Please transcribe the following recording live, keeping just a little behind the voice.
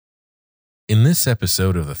In this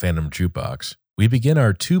episode of the Phantom Jukebox, we begin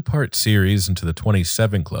our two-part series into the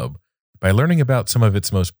 27 Club by learning about some of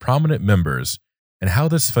its most prominent members and how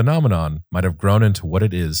this phenomenon might have grown into what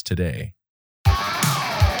it is today.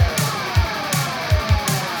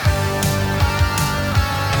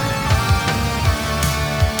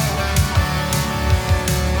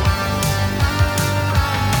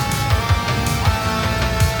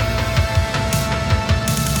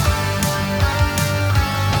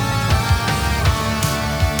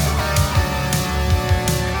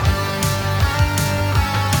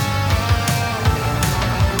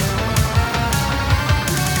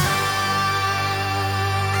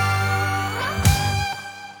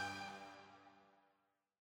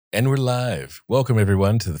 And we're live. Welcome,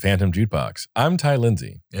 everyone, to the Phantom Jukebox. I'm Ty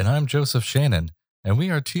Lindsay. And I'm Joseph Shannon, and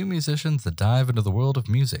we are two musicians that dive into the world of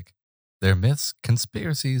music, their myths,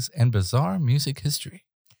 conspiracies, and bizarre music history.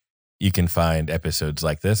 You can find episodes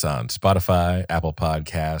like this on Spotify, Apple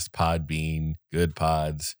Podcasts, Podbean, Good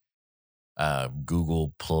Pods,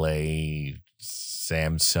 Google Play,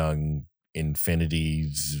 Samsung,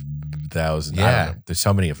 Infinities, thousand. I don't know. There's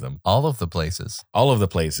so many of them. All of the places.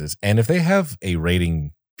 And if they have a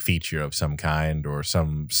rating feature of some kind or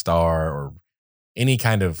some star or any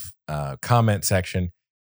kind of comment section,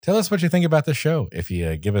 tell us what you think about the show. If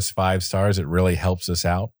you give us 5 stars, it really helps us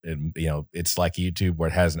out. It's like YouTube where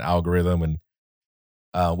it has an algorithm, and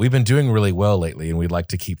we've been doing really well lately, and we'd like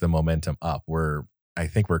to keep the momentum up. I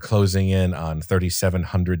think we're closing in on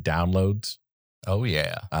 3,700 downloads. Oh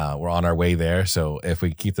yeah. We're on our way there. So if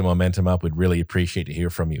we keep the momentum up, we'd really appreciate to hear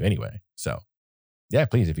from you anyway. So yeah,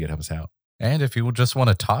 please, if you could help us out. And if you just want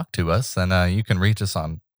to talk to us, then you can reach us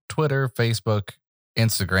on Twitter, Facebook,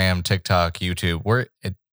 Instagram, TikTok, YouTube.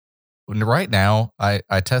 Right now, I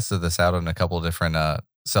tested this out on a couple of different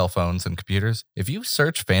cell phones and computers. If you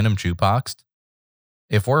search Phantom Jukebox,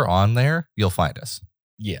 if we're on there, you'll find us.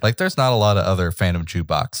 Yeah. Like there's not a lot of other Phantom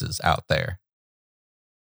Jukeboxes out there,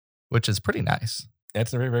 which is pretty nice. That's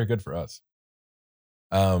very, very good for us.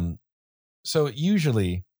 So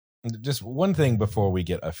usually, just one thing before we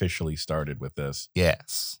get officially started with this.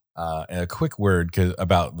 Yes. A quick word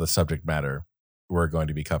about the subject matter we're going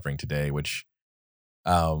to be covering today, which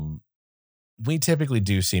we typically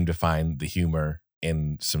do seem to find the humor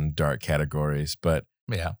in some dark categories, but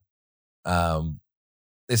yeah.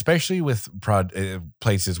 Especially with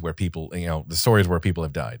places where people, the stories where people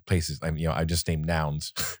have died, places, I just named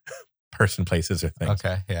nouns, person, places, or things.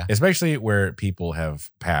 Okay, yeah. Especially where people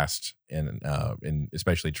have passed in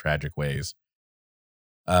especially tragic ways.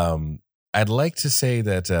 I'd like to say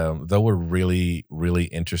that though we're really, really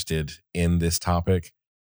interested in this topic,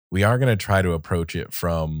 we are going to try to approach it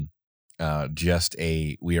from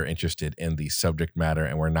we are interested in the subject matter,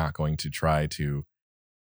 and we're not going to try to,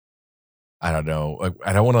 I don't know.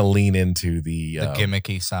 I don't want to lean into the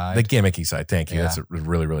gimmicky side. The gimmicky side. Thank you. Yeah. That's a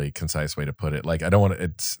really, really concise way to put it. Like, I don't want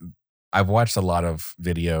to, I've watched a lot of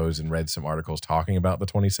videos and read some articles talking about the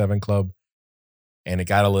 27 Club, and it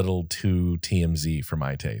got a little too TMZ for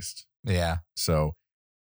my taste. Yeah. So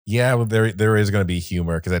yeah, well, there is going to be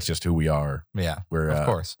humor because that's just who we are. Yeah. Of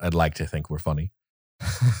course. I'd like to think we're funny.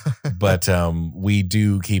 But we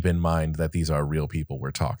do keep in mind that these are real people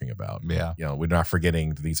we're talking about. Yeah. We're not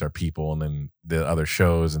forgetting that these are people, and then the other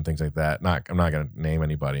shows and things like that. I'm not going to name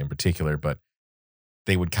anybody in particular, but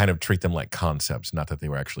they would kind of treat them like concepts, not that they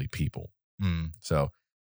were actually people. Mm. So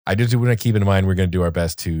I just want to keep in mind we're going to do our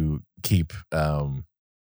best to keep a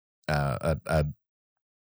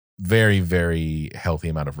very, very healthy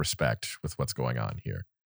amount of respect with what's going on here.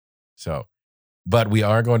 So, but we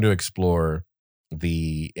are going to explore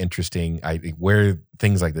the interesting, where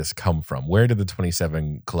things like this come from. Where did the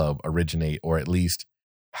 27 Club originate, or at least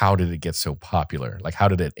how did it get so popular? Like, how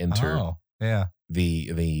did it enter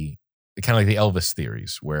the kind of like the Elvis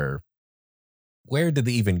theories, where did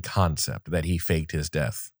the even concept that he faked his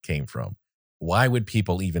death came from? Why would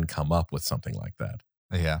people even come up with something like that?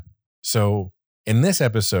 Yeah. So in this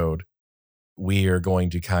episode, we are going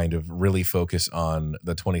to kind of really focus on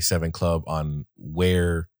the 27 Club, on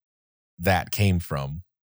where that came from.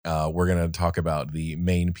 We're going to talk about the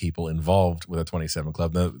main people involved with the 27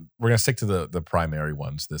 Club. We're going to stick to the primary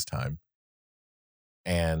ones this time.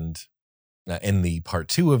 And in the part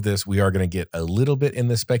 2 of this, we are going to get a little bit in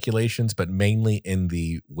the speculations, but mainly in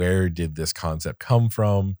the where did this concept come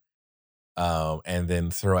from, and then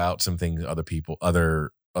throw out some things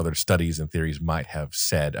other studies and theories might have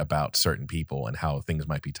said about certain people and how things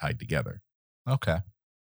might be tied together. Okay.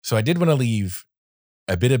 So I did want to leave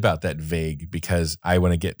a bit about that vague because I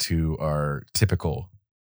want to get to our typical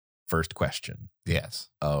first question Yes.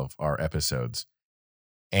 of our episodes.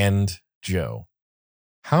 And Joe,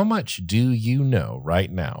 How much do you know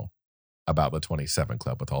right now about the 27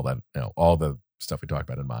 Club with all that, all the stuff we talked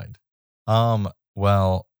about in mind?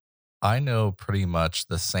 Well, I know pretty much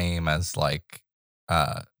the same as like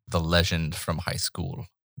the legend from high school.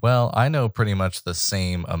 Well, I know pretty much the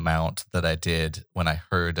same amount that I did when I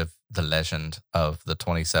heard of the legend of the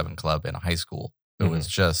 27 Club in high school. It Mhm. was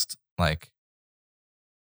just like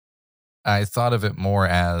I thought of it more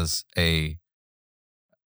as a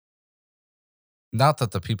not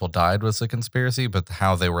that the people died was a conspiracy, but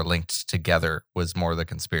how they were linked together was more the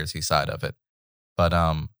conspiracy side of it. But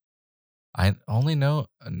I only know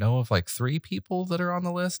of like 3 people that are on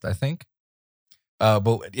the list, I think.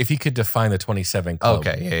 But if you could define the 27 Club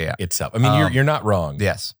Okay, yeah. itself, I mean, you're not wrong,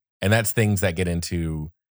 Yes. and that's things that get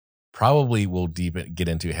into probably will get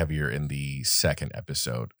into heavier in the second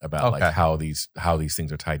episode about like Okay. how these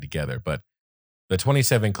things are tied together. But the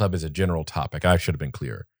 27 Club is a general topic. I should have been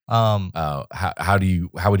clear. Um, How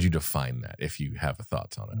would you define that if you have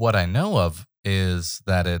thoughts on it? what I know of is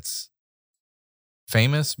that it's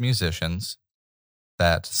famous musicians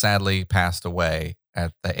that sadly passed away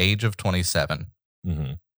at the age of 27.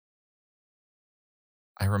 Hmm.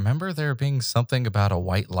 I remember there being something about a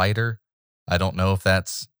white lighter. I don't know if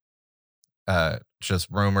that's just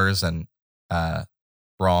rumors and uh,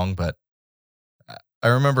 wrong, but I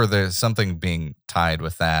remember there's something being tied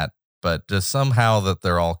with that, but just somehow that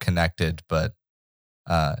they're all connected, but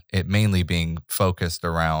it mainly being focused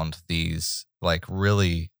around these like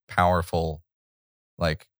really powerful,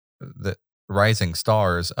 like the rising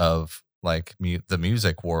stars of like the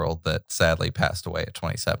music world that sadly passed away at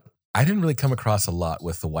 27. I didn't really come across a lot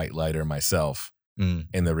with the white lighter myself Mm.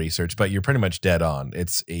 in the research, but you're pretty much dead on.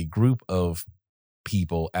 It's a group of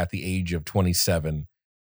people at the age of 27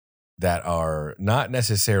 that are not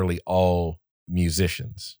necessarily all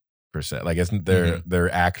musicians per se. Like isn't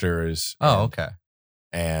they're actors Oh, okay.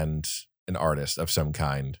 and an artist of some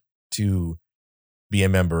kind to be a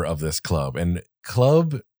member of this club. And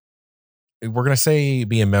club, we're gonna say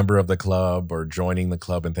be a member of the club or joining the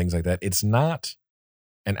club and things like that. It's not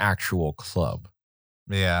an actual club.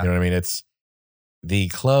 Yeah. You know what I mean? It's the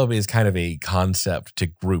club is kind of a concept to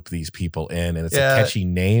group these people in, and it's Yeah, a catchy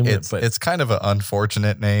name. But It's kind of an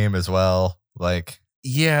unfortunate name as well. Like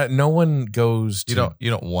yeah, no one goes to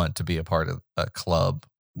you don't want to be a part of a club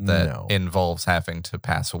that no, involves having to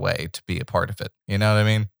pass away to be a part of it. You know what I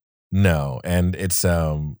mean? no, and it's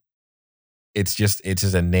just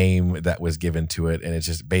a name that was given to it, and it's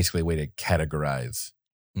just basically a way to categorize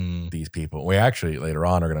Mm. these people. We actually later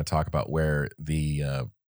on are going to talk about where the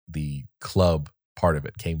club part of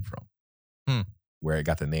it came from, Hmm. where it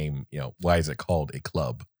got the name. Why is it called a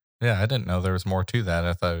club? Yeah, I didn't know there was more to that.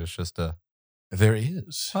 I thought it was just a There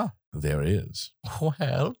is, Huh. there is.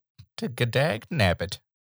 well to gadag nabbit.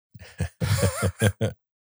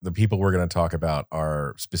 The people we're going to talk about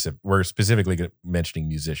are specific. We're specifically mentioning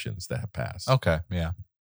musicians that have passed. Okay, yeah.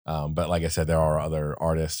 But like I said, there are other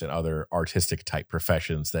artists and other artistic type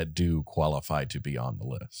professions that do qualify to be on the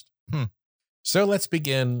list. Hmm. So let's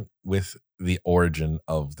begin with the origin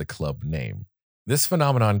of the club name. This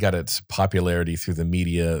phenomenon got its popularity through the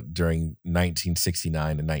media during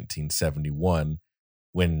 1969 and 1971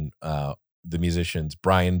 when the musicians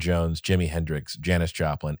Brian Jones, Jimi Hendrix, Janis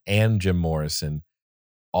Joplin, and Jim Morrison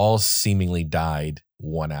all seemingly died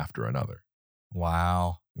one after another.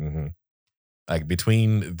 Wow. Mm-hmm. Like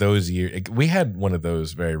between those years, we had one of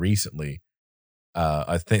those very recently.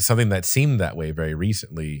 I think something that seemed that way very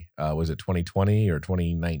recently. Was it 2020 or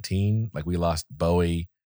 2019? Like we lost Bowie,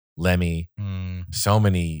 Lemmy, Mm, so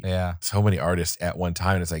many yeah. artists at one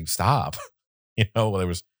time. And it's like, stop. There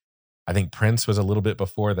was, I think Prince was a little bit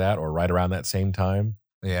before that or right around that same time.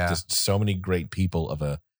 Yeah. Just so many great people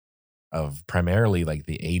of primarily like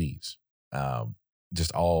the 80s.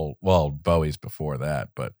 Just all, well, Bowie's before that,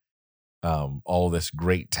 but all this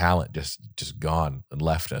great talent just gone and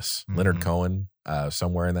left us. Leonard Mhm. Cohen,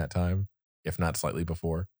 somewhere in that time, if not slightly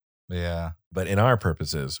before. Yeah. But in our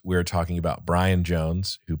purposes, we're talking about Brian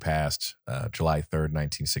Jones, who passed July 3rd,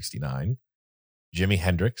 1969. Jimi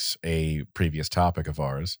Hendrix, a previous topic of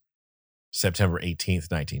ours, September 18th,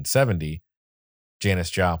 1970.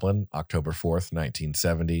 Janis Joplin, October 4th,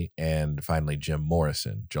 1970. And finally, Jim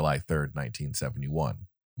Morrison, July 3rd, 1971.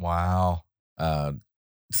 Wow.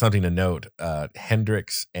 Something to note,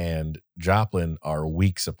 Hendrix and Joplin are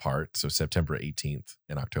weeks apart, so September 18th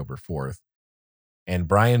and October 4th. And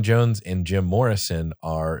Brian Jones and Jim Morrison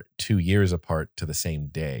are 2 years apart to the same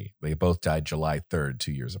day. They both died July 3rd,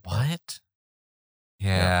 2 years apart. What?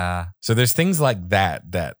 Yeah. So there's things like that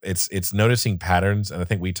it's noticing patterns, and I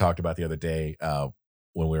think we talked about the other day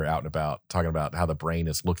when we were out and about talking about how the brain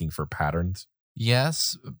is looking for patterns.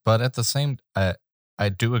 Yes, but at the same, I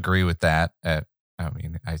do agree with that. I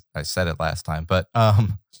mean, I said it last time, but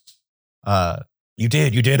uh, You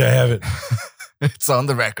did. I have it. it's on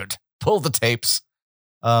the record. Pull the tapes.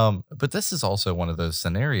 But this is also one of those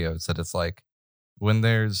scenarios that it's like when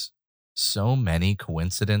there's so many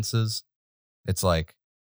coincidences, it's like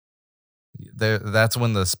that's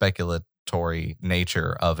when the speculatory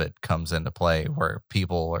nature of it comes into play, where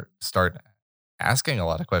people start asking a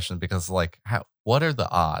lot of questions because, like, what are the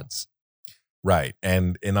odds? Right.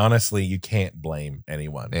 And honestly, you can't blame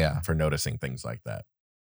anyone Yeah. for noticing things like that.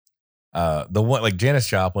 The one like Janis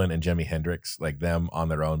Joplin and Jimi Hendrix, like them on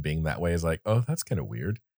their own being that way is like, oh, that's kind of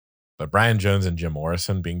weird. But Brian Jones and Jim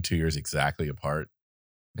Morrison being 2 years exactly apart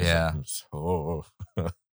is like, Yeah. oh,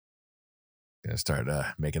 gonna start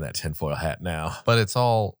making that tinfoil hat now. But it's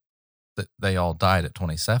all they all died at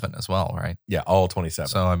 27 as well, right? Yeah, all 27.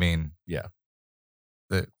 So, I mean, yeah,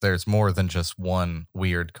 there's more than just one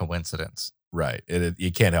weird coincidence. right.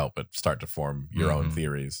 You can't help but start to form your own Mhm.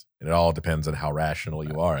 theories, and it all depends on how rational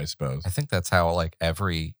you are, I suppose. I think that's how like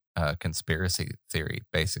every conspiracy theory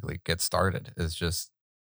basically gets started. Is just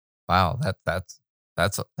wow, that's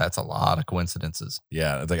a lot of coincidences.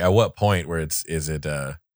 Yeah, it's like at what point where is it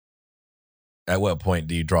at what point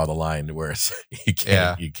do you draw the line where it's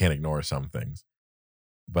Yeah. you can't ignore some things?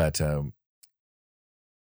 But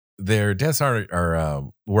their deaths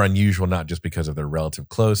were unusual not just because of their relative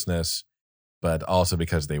closeness, but also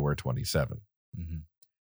because they were 27. Mhm.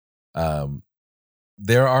 Um,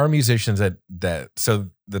 there are musicians that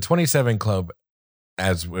so the 27 Club,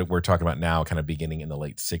 as we're talking about now, kind of beginning in the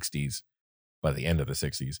late 60s, by the end of the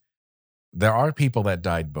 60s. There are people that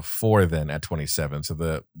died before then at 27. So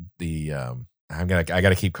the I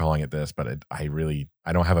gotta keep calling it this, but I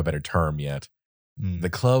don't have a better term yet. Mm. The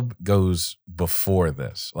club goes before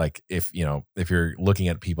this. Like if you're looking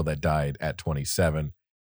at people that died at 27,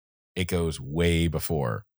 it goes way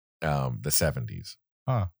before the 70s.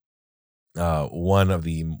 Huh. One of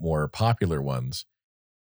the more popular ones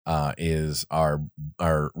is our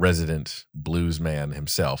resident blues man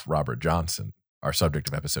himself, Robert Johnson, our subject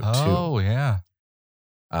of episode 2. Oh yeah.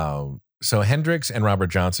 So Hendrix and Robert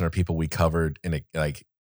Johnson are people we covered in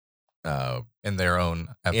In their own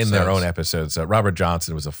episodes. in their own episodes. Robert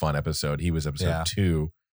Johnson was a fun episode. He was episode Yeah.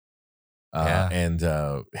 2. Yeah.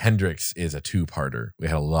 And Hendrix is a 2-parter. We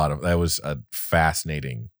had that was a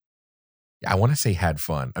fascinating. I want to say had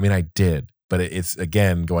fun. I mean, I did, but it's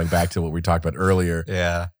again going back to what we talked about earlier.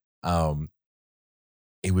 Yeah.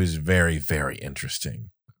 It was very, very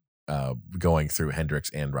interesting going through Hendrix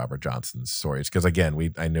and Robert Johnson's stories because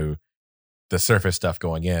again, I knew the surface stuff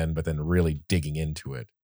going in, but then really digging into it.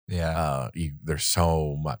 Yeah. There's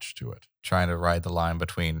so much to it. Trying to ride the line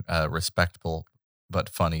between respectable but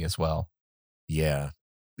funny as well. Yeah.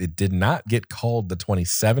 It did not get called the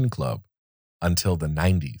 27 Club until the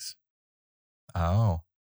 90s. Oh.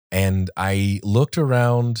 And I looked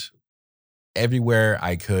around everywhere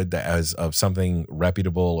I could that as of something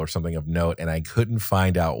reputable or something of note, and I couldn't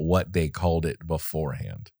find out what they called it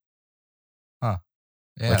beforehand. Huh.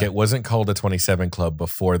 Yeah. Like it wasn't called the 27 Club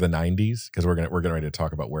before the 90s because we're gonna ready to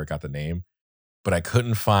talk about where it got the name, but I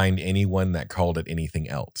couldn't find anyone that called it anything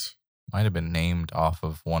else. Might have been named off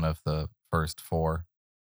of one of the first 4.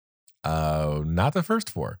 Not the first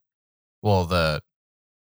 4. Well,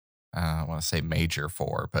 I want to say major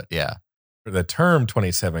 4, but yeah. The term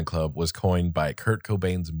 27 Club was coined by Kurt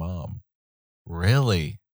Cobain's mom.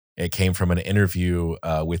 Really? It came from an interview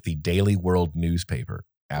with the Daily World newspaper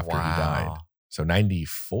after he died. So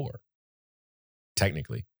 94,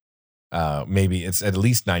 technically. Maybe it's at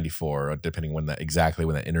least 94, depending exactly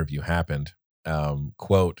when that interview happened.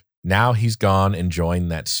 Quote, "Now he's gone and joined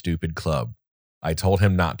that stupid club. I told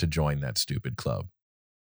him not to join that stupid club."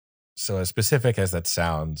 So as specific as that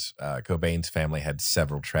sounds, Cobain's family had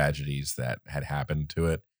several tragedies that had happened to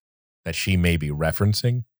it that she may be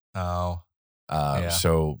referencing. Oh. Yeah.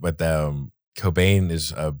 So, but Cobain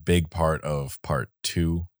is a big part of part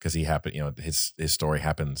 2 because his story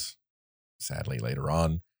happens sadly later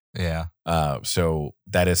on. Yeah. So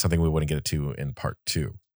that is something we wouldn't get to in part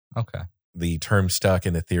 2. Okay. The term stuck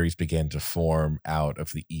and the theories began to form out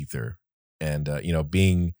of the ether. And,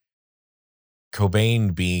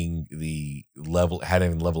 Cobain being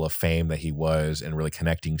having the level of fame that he was and really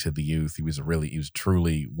connecting to the youth, he was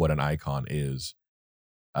truly what an icon is,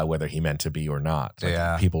 whether he meant to be or not. Like,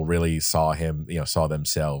 Yeah. people really saw him, saw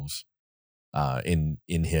themselves in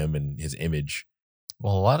him and his image.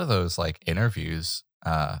 Well, a lot of those like interviews,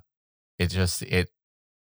 I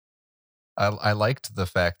liked the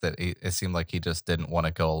fact that it seemed like he just didn't want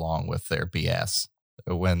to go along with their BS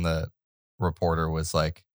when the reporter was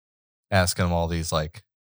like, asking them all these like,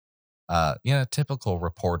 typical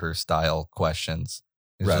reporter style questions.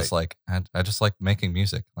 It's Right. just like, I just like making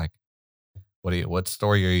music. Like, what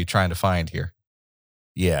story are you trying to find here?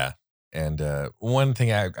 Yeah. And one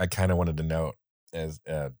thing I kind of wanted to note as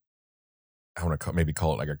I want to maybe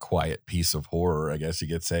call it like a quiet piece of horror, I guess you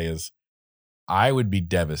could say, is I would be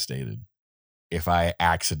devastated if I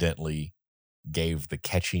accidentally gave the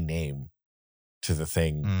catchy name to the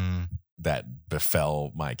thing Mm, that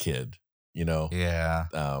befell my kid. You know, yeah.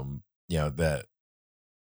 that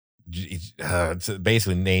it's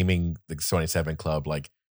basically naming the 27 Club like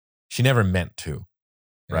she never meant to,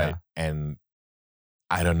 right? Yeah. And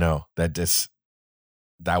I don't know, that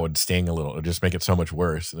would sting a little. It would just make it so much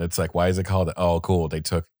worse. And it's like, why is it called? Oh, cool. They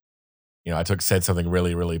took, said something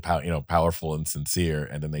really, really, powerful and sincere,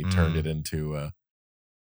 and then they Mm, turned it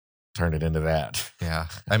into that. yeah.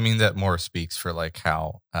 I mean, that more speaks for like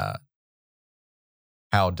how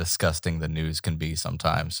disgusting the news can be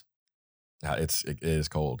sometimes. It is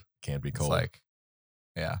cold. Can be It's cold. like,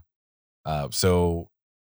 yeah. So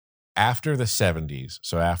after the 70s,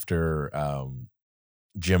 so after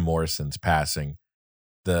Jim Morrison's passing,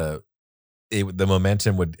 the the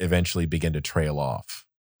momentum would eventually begin to trail off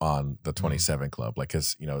on the Mm, 27 Club, like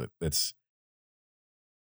because it's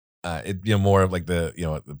more of like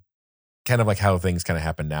the kind of like how things kind of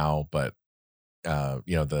happen now, but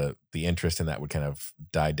the interest in that would kind of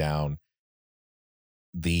die down.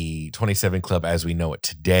 The 27 Club as we know it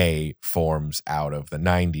today forms out of the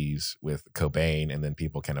 90s with Cobain, and then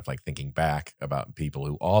people kind of like thinking back about people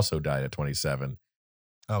who also died at 27.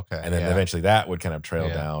 okay. And then Yeah. eventually that would kind of trail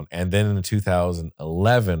Yeah. down. And then in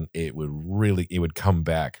 2011, it would come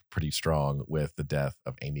back pretty strong with the death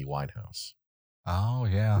of Amy Winehouse, Oh,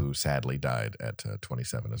 yeah. who sadly died at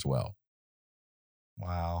 27 as well.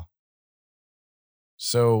 Wow.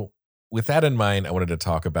 So, with that in mind, I wanted to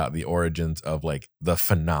talk about the origins of like the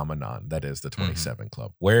phenomenon that is the Hmm. 27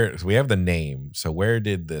 Club. Where so we have the name. So, where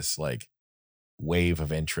did this like wave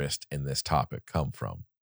of interest in this topic come from?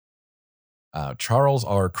 Charles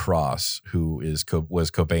R. Cross, who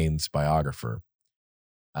was Cobain's biographer,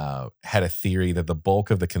 had a theory that the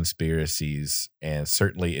bulk of the conspiracies and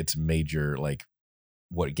certainly its major, like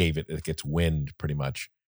what gave it its wind, pretty much,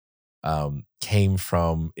 came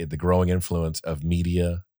from the growing influence of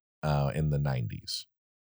media in the 90s.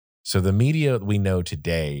 So the media we know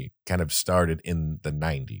today kind of started in the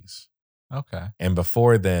 90s. Okay. And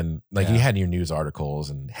before then, like you Yeah. had your news articles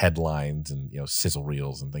and headlines and sizzle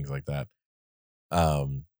reels and things like that,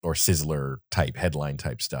 or Sizzler type headline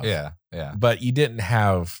type stuff. Yeah. Yeah. But you didn't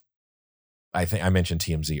have, I think I mentioned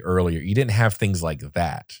TMZ earlier, you didn't have things like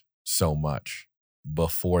that so much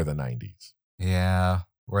before the 90s. Yeah.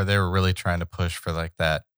 Where they were really trying to push for like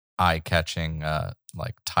that eye catching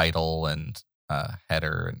like title and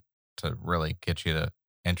header and to really get you to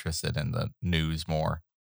interested in the news more.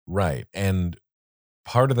 Right. And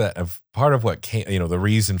part of what came, the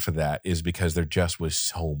reason for that is because there just was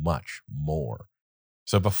so much more.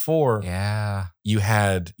 So before Yeah. you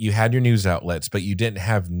had your news outlets, but you didn't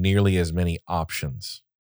have nearly as many options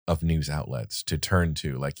of news outlets to turn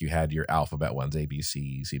to. Like you had your alphabet ones,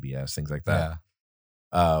 ABC, CBS, things like that.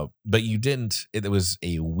 Yeah. But you didn't. It was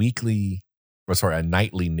a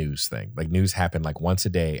nightly news thing. Like news happened like once a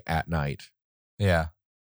day at night, Yeah.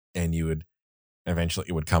 and you would eventually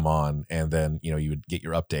it would come on, and then you would get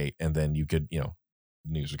your update, and then you could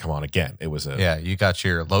news would come on again. It was a Yeah. You got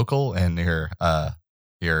your local and your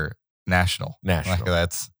national. Like national,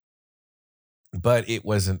 that's but it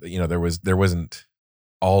wasn't. There wasn't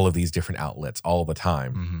all of these different outlets all the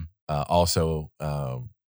time. mhm. Also,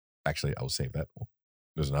 actually, I'll save that.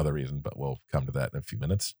 There's another reason, but we'll come to that in a few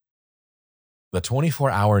minutes. The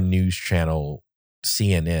 24-hour news channel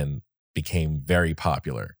CNN became very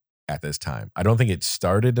popular at this time. I don't think it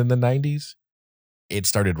started in the 90s. It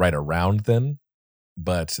started right around then,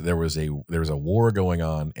 but there was a war going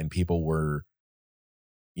on, and people were,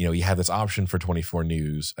 you had this option for 24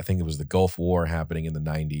 news. I think it was the Gulf War happening in the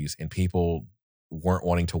 90s, and people weren't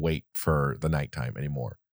wanting to wait for the nighttime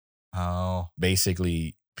anymore. Oh.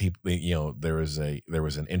 Basically, people, there was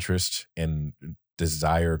an interest and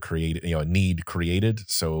desire created, a need created.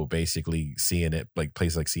 So basically, CNN, like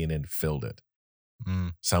places like CNN, filled it.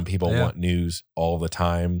 Mm. Some people Yeah. want news all the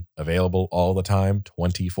time, available all the time,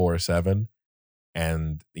 24/7,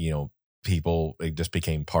 and people, it just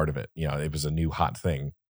became part of it. It was a new hot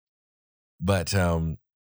thing. But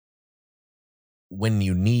when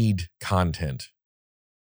you need content,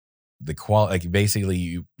 the quality, like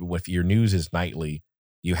basically, if your news is nightly,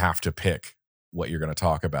 you have to pick what you're going to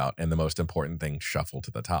talk about, and the most important thing shuffle to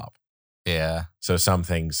the top. Yeah. So some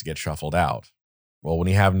things get shuffled out. Well, when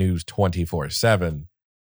you have news 24/7,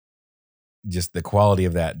 just the quality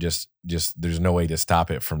of that, just there's no way to stop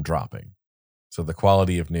it from dropping. So the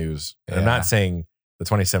quality of news, and I'm Yeah. not saying the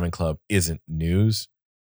 27 Club isn't news,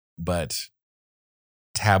 but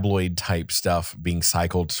tabloid type stuff being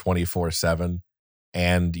cycled 24/7,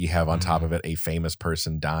 and you have on top of it a famous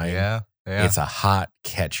person dying. Yeah. It's a hot,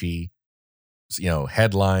 catchy,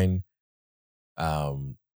 headline.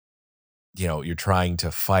 You're trying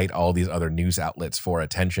to fight all these other news outlets for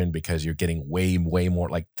attention because you're getting way more,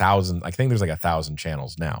 like thousands. I think there's like 1,000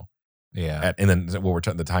 channels now. Yeah. And then what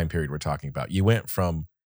the time period we're talking about, you went from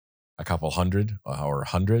a couple hundred or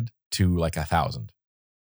 100 to like 1,000.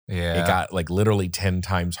 Yeah. It got like literally 10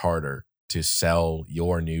 times harder to sell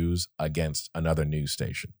your news against another news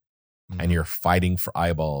station. And you're fighting for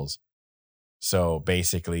eyeballs. So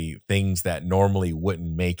basically things that normally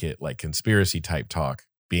wouldn't make it, like conspiracy type talk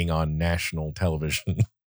being on national television,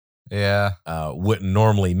 Yeah. wouldn't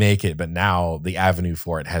normally make it, but now the avenue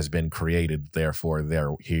for it has been created. Therefore,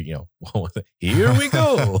 here we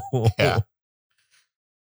go. Yeah.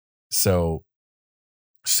 So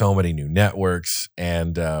many new networks,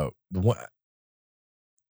 and I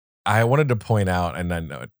wanted to point out, and I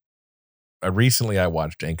know recently I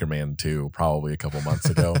watched Anchorman 2 probably a couple months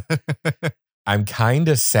ago. I'm kind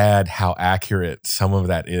of sad how accurate some of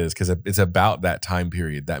that is, because it's about that time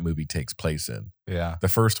period that movie takes place in. Yeah. The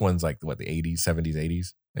first one's like the 80s, 70s,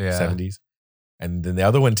 80s, Yeah. 70s. And then the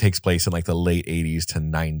other one takes place in like the late 80s to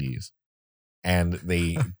 90s. And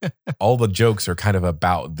all the jokes are kind of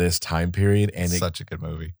about this time period. And Such a good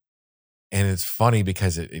movie. And it's funny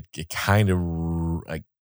because it kind of, like,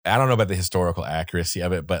 I don't know about the historical accuracy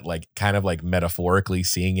of it, but like kind of like metaphorically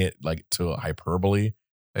seeing it like to a hyperbole.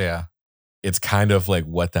 Yeah. It's kind of like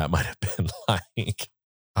what that might have been like.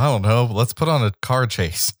 I don't know. Let's put on a car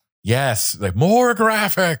chase. Yes, like more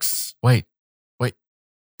graphics. Wait.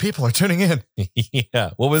 People are tuning in.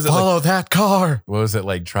 Yeah. What was it? Follow that car. What was it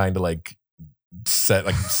like trying to like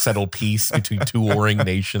settle peace between two warring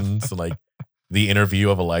nations? Like the interview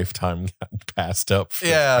of a lifetime got passed up.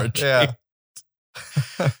 Yeah.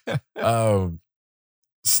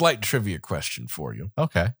 Slight trivia question for you.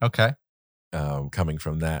 Okay. Coming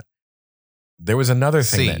from that, there was another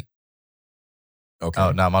thing. C. Okay.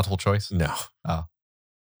 Oh, not multiple choice? No. Oh.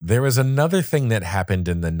 There was another thing that happened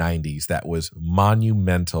in the 90s that was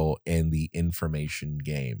monumental in the information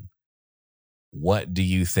game. What do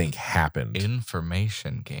you think happened?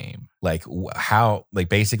 Information game. Like how, like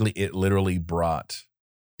basically it literally brought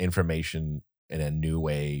information in a new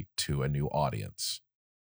way to a new audience.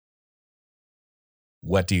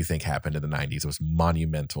 What do you think happened in the 90s? It was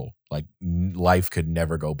monumental. Like life could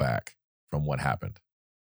never go back from what happened.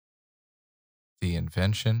 The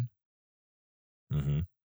invention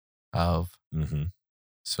of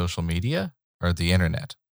social media or the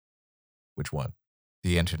internet? Which one?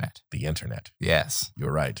 The internet. The internet. Yes.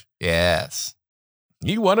 You're right. Yes.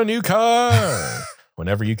 You want a new car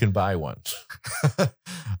whenever you can buy one.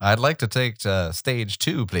 I'd like to take stage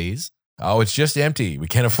 2, please. Oh, it's just empty. We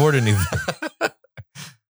can't afford anything.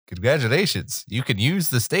 Congratulations. You can use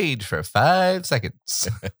the stage for 5 seconds.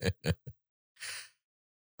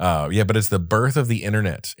 Yeah, but it's the birth of the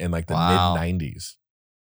internet in like the mid-90s.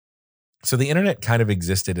 So the internet kind of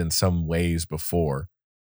existed in some ways before.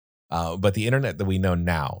 But the internet that we know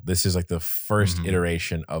now, this is like the first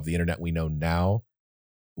iteration of the internet we know now,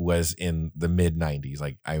 was in the mid-90s.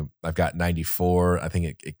 Like I've got 94. I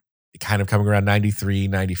think it kind of coming around 93,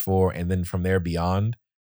 94. And then from there beyond,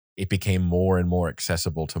 it became more and more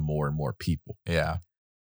accessible to more and more people. Yeah.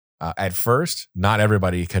 At first, not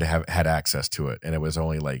everybody could have had access to it. And it was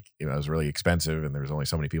only like, it was really expensive and there was only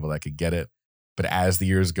so many people that could get it. But as the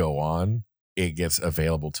years go on, it gets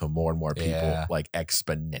available to more and more people, like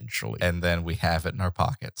exponentially. And then we have it in our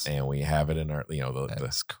pockets. And we have it in our,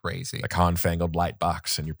 that's crazy. The confangled light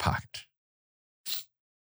box in your pocket.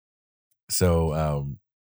 So,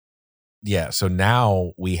 so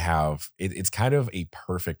now we have, it's kind of a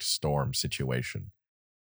perfect storm situation.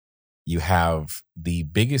 You have the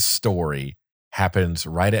biggest story happens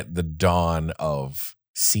right at the dawn of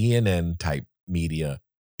CNN type media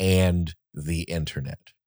and the internet.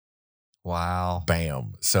 Wow.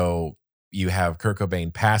 Bam. So you have Kurt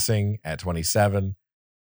Cobain passing at 27.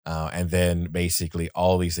 And then basically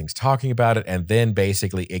all these things talking about it. And then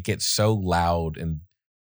basically it gets so loud and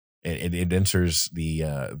it enters the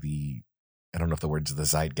I don't know if the word's the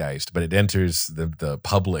zeitgeist, but it enters the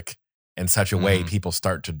public in such a way people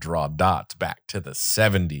start to draw dots back to the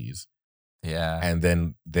 70s. Yeah. And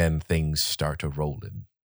then things start to roll in.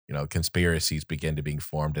 Conspiracies begin to being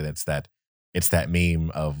formed. And it's that It's that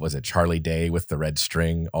meme of, was it Charlie Day with the red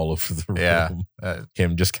string all over the room? Yeah.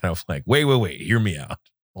 Him just kind of like, wait, hear me out.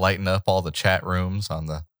 Lighting up all the chat rooms on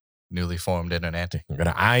the newly formed internet.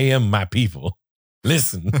 I am my people.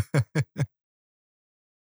 Listen.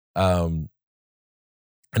 Another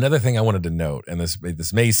thing I wanted to note, and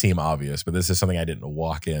this may seem obvious, but this is something I didn't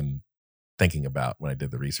walk in thinking about when I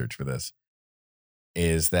did the research for this,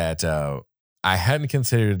 is that I hadn't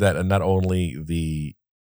considered that not only the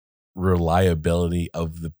reliability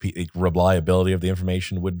of the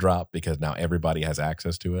information would drop because now everybody has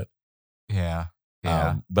access to it. Yeah.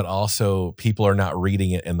 But also people are not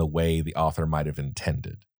reading it in the way the author might have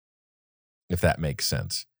intended, if that makes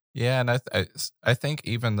sense. Yeah, and I think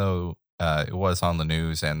even though it was on the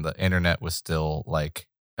news and the internet was still like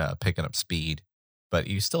picking up speed, but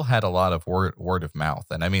you still had a lot of word of mouth.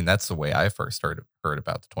 And I mean, that's the way I first heard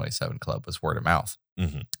about the 27 Club, was word of mouth.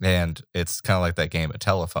 Mm-hmm. And it's kind of like that game of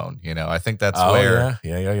telephone. I think that's where.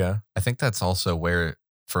 Yeah. I think that's also where,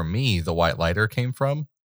 for me, the white lighter came from,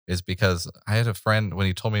 is because I had a friend, when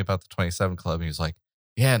he told me about the 27 Club, he was like,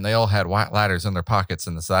 yeah, and they all had white lighters in their pockets,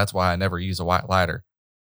 and so that's why I never use a white lighter.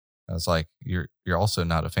 I was like, you're also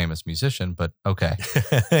not a famous musician, but okay.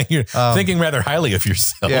 You're thinking rather highly of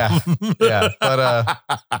yourself. Yeah. But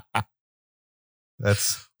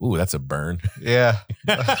that's a burn. Yeah.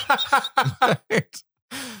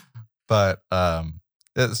 But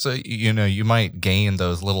so you might gain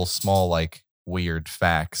those little small like weird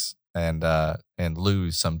facts and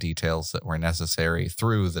lose some details that were necessary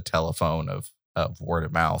through the telephone of word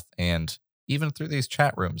of mouth, and even through these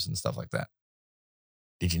chat rooms and stuff like that.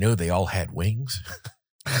 Did you know they all had wings?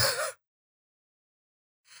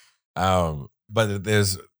 But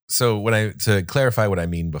to clarify what I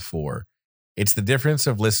mean before, it's the difference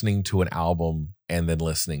of listening to an album and then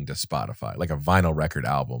listening to Spotify, like a vinyl record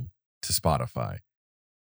album to Spotify.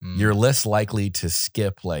 You're less likely to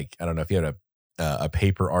skip, like, I don't know if you had a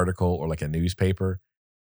paper article or like a newspaper.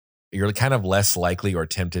 You're kind of less likely or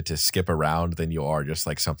tempted to skip around than you are just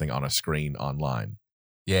like something on a screen online.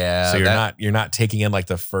 Yeah. So you're not taking in like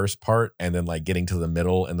the first part and then like getting to the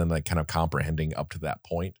middle and then like kind of comprehending up to that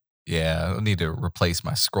point. Yeah, I need to replace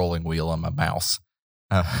my scrolling wheel on my mouse.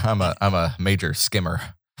 I'm a major skimmer.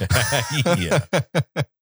 Yeah.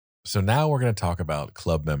 So now we're going to talk about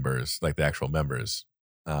club members, like the actual members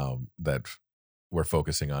that we're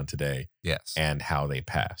focusing on today. Yes. And how they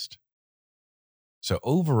passed. So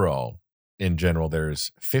overall, in general,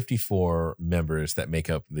 there's 54 members that make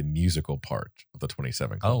up the musical part of the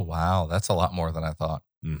 27 Club. Oh, wow. That's a lot more than I thought.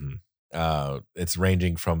 Mm-hmm. It's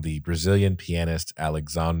ranging from the Brazilian pianist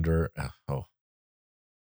Alexandre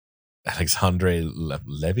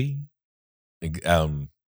Levy.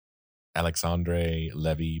 Alexandre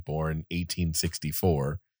Levy, born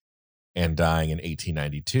 1864 and dying in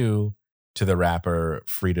 1892, to the rapper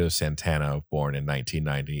Fredo Santana, born in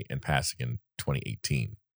 1990 and passing in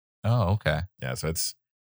 2018. Oh, okay. Yeah, so it's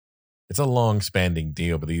a long-spanning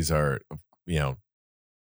deal, but these are,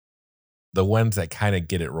 the ones that kind of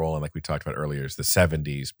get it rolling, like we talked about earlier, is the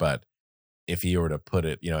 70s. But if you were to put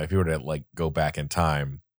it, if you were to like go back in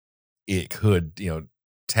time, it could,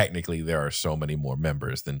 technically there are so many more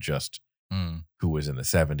members than just who was in the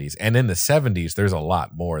 70s. And in the 70s, there's a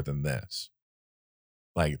lot more than this.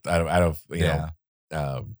 Like out of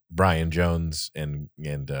Brian Jones and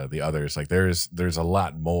the others, like there's a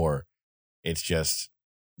lot more. It's just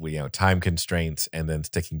time constraints and then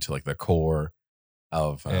sticking to like the core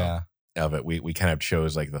of it. We kind of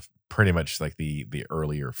chose like pretty much like the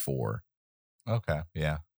earlier four. Okay.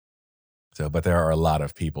 Yeah. So, but there are a lot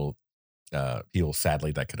of people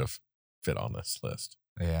sadly that could have fit on this list.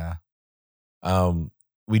 Yeah.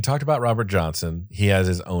 We talked about Robert Johnson. He has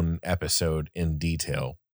his own episode in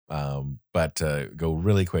detail. But go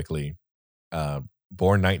really quickly.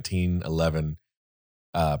 Born 1911,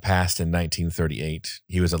 passed in 1938.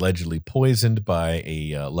 He was allegedly poisoned by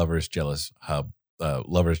a lover's jealous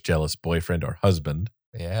boyfriend or husband.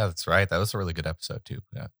 Yeah, that's right. That was a really good episode too.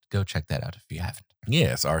 Go check that out if you haven't.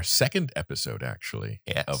 Yes, our second episode actually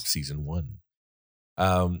of season 1.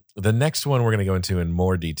 The next one we're going to go into in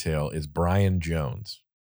more detail is Brian Jones.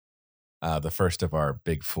 The first of our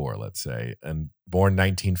big four, let's say, and born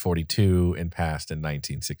 1942 and passed in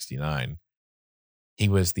 1969. He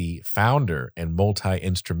was the founder and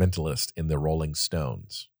multi-instrumentalist in the Rolling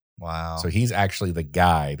Stones. Wow. So he's actually the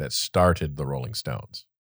guy that started the Rolling Stones.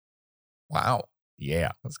 Wow.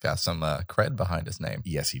 Yeah. That's got some cred behind his name.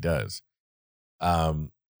 Yes, he does.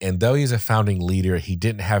 And though he's a founding leader, he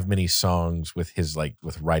didn't have many songs with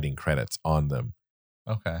with writing credits on them.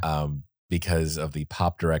 Okay. Because of the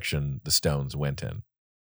pop direction the Stones went in.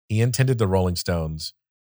 He intended the Rolling Stones,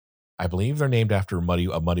 I believe they're named after a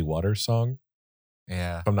Muddy Waters song,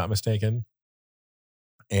 Yeah. if I'm not mistaken.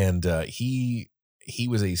 And he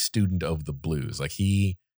was a student of the blues. Like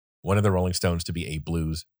he wanted the Rolling Stones to be a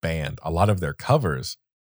blues band. A lot of their covers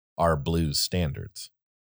are blues standards.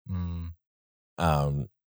 Mm.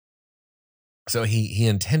 So he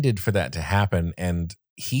intended for that to happen, and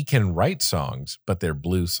he can write songs, but they're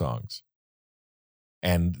blues songs.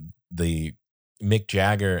 And the Mick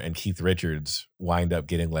Jagger and Keith Richards wind up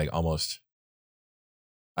getting like almost,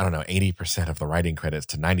 I don't know, 80% of the writing credits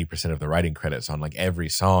to 90% of the writing credits on like every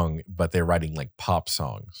song, but they're writing like pop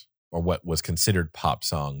songs or what was considered pop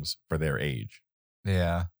songs for their age.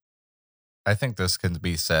 Yeah. I think this can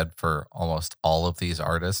be said for almost all of these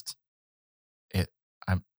artists.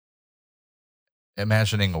 I'm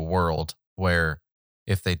imagining a world where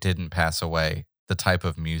if they didn't pass away, the type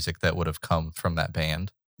of music that would have come from that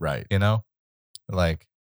band, Right. you know? Like,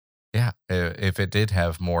 yeah, if it did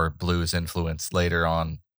have more blues influence later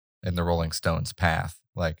on in the Rolling Stones path,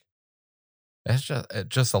 like it's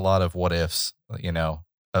just a lot of what ifs,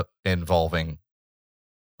 involving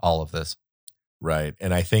all of this. Right.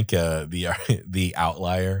 And I think the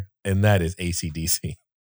outlier in that is AC/DC.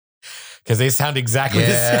 Because they sound exactly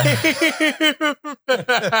the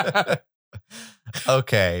same.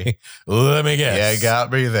 Okay. Let me guess. Yeah,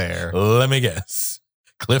 got me there. Let me guess.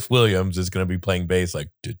 Cliff Williams is going to be playing bass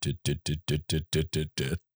like.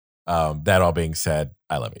 That all being said,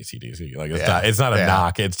 I love AC/DC. Like it's not a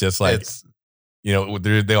knock. It's just like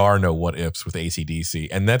there are no what ifs with AC/DC,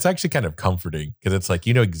 and that's actually kind of comforting because it's like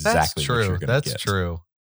exactly what you're going to get. That's true.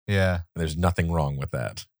 Yeah, and there's nothing wrong with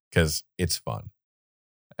that because it's fun.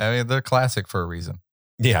 I mean, they're classic for a reason.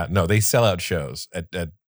 Yeah, no, they sell out shows.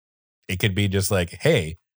 It could be just like,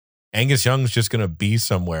 hey, Angus Young's just going to be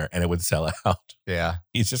somewhere and it would sell out. Yeah.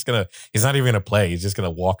 He's not even going to play. He's just going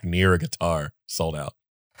to walk near a guitar, sold out.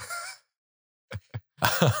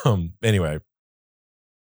 Anyway,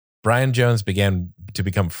 Brian Jones began to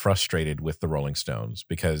become frustrated with the Rolling Stones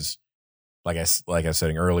because, like I was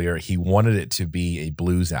saying earlier, he wanted it to be a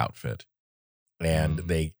blues outfit. And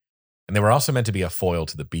they were also meant to be a foil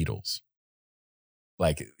to the Beatles.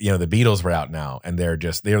 Like, the Beatles were out now and they're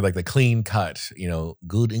like the clean cut,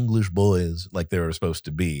 good English boys like they were supposed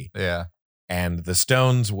to be. Yeah. And the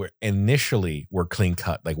Stones were clean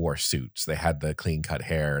cut, like wore suits. They had the clean cut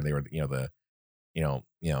hair and they were,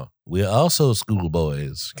 we're also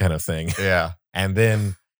schoolboys kind of thing. Yeah. And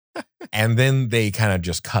then they kind of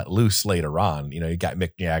just cut loose later on. You got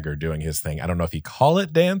Mick Jagger doing his thing. I don't know if you call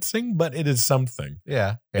it dancing, but it is something.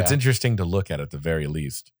 Yeah. It's interesting to look at the very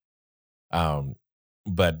least.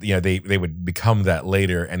 But they would become that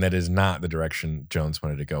later, and that is not the direction Jones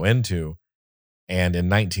wanted to go into. And in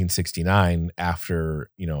 1969, after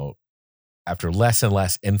less and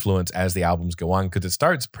less influence as the albums go on, because it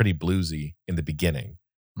starts pretty bluesy in the beginning,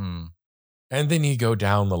 and then you go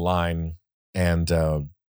down the line, and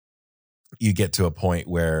you get to a point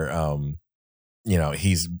where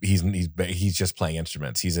he's just playing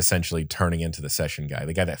instruments. He's essentially turning into the session guy,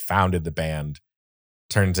 the guy that founded the band.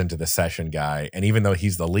 Turns into the session guy. And even though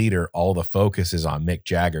he's the leader, all the focus is on Mick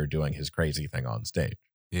Jagger doing his crazy thing on stage.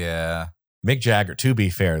 Yeah. Mick Jagger, to be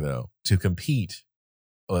fair though, to compete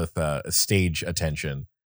with stage attention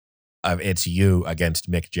of it's you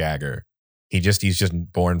against Mick Jagger, he's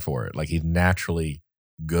just born for it. Like he's naturally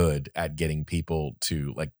good at getting people's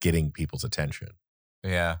attention.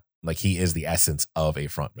 Yeah. Like he is the essence of a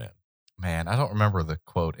frontman. Man, I don't remember the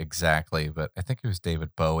quote exactly, but I think it was David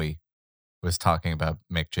Bowie was talking about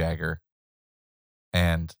Mick Jagger,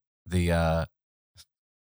 and the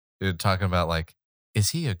talking about like, is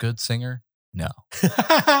he a good singer? No.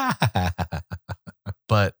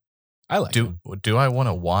 But I like him. Do I want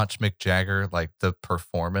to watch Mick Jagger, like the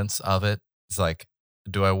performance of it? It's like,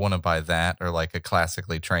 do I want to buy that or like a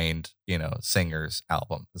classically trained, singer's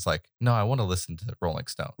album? It's like, no, I want to listen to Rolling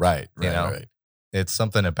Stones. Right. Right. It's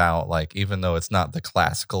something about like, even though it's not the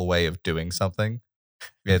classical way of doing something,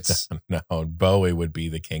 it's no, Bowie would be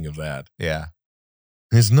the king of that. Yeah.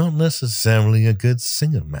 He's not necessarily a good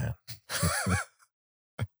singer, man.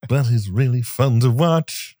 But he's really fun to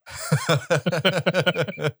watch.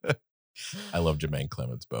 I love Jermaine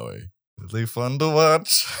Clements Bowie. Really fun to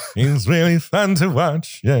watch. He's really fun to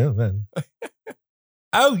watch. Yeah, man.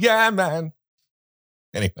 Oh, yeah, man.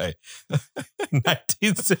 Anyway,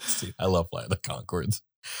 1960. I love Flight of the Conchords.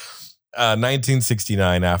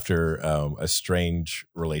 1969, after a strange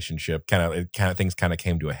relationship, things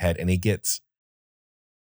came to a head, and he gets,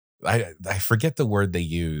 I forget the word they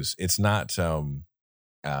use. It's not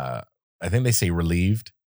I think they say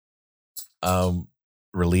relieved from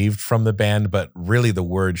the band, but really the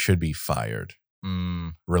word should be fired.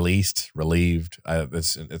 released, relieved.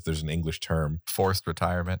 If there's an English term, Forced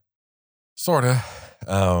retirement. sorta.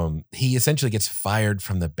 He essentially gets fired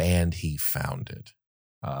from the band he founded.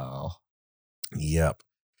 Oh. Yep.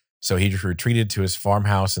 So he just retreated to his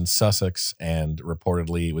farmhouse in Sussex and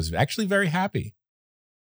reportedly was actually very happy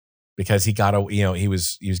because he got he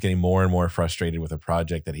was getting more and more frustrated with a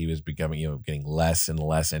project that he was becoming, getting less and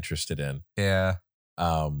less interested in. Yeah.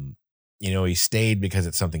 He stayed because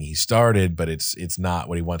it's something he started, but it's not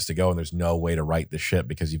what he wants to go, and there's no way to right the ship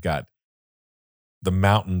because you've got the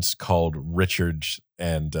mountains called Richards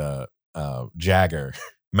and Jagger,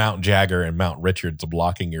 Mount Jagger and Mount Richards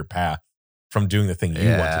blocking your path from doing the thing you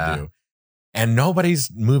want to do. And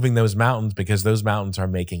nobody's moving those mountains because those mountains are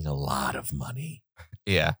making a lot of money.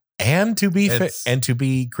 Yeah. And to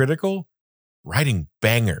be critical, writing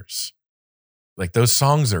bangers. Like those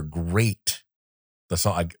songs are great. The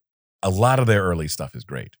song, a lot of their early stuff is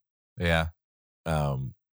great. Yeah.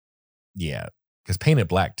 Yeah. Because Paint It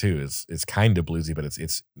Black too is kind of bluesy, but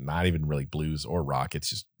it's not even really blues or rock. It's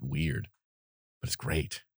just weird, but it's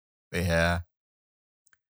great. Yeah.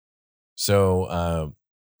 So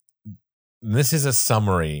this is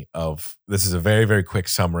a very, very quick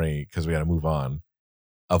summary because we got to move on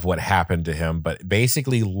of what happened to him. But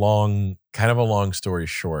basically kind of a long story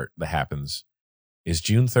short that happens is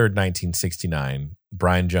June 3rd, 1969.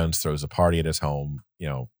 Brian Jones throws a party at his home,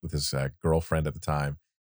 with his girlfriend at the time,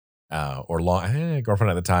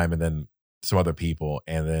 girlfriend at the time, and then some other people.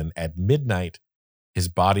 And then at midnight, his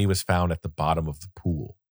body was found at the bottom of the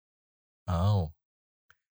pool. Oh.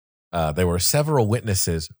 There were several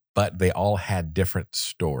witnesses, but they all had different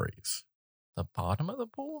stories. The bottom of the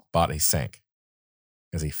pool? Body sank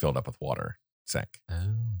as he filled up with water. Sank. Oh.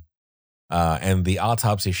 And the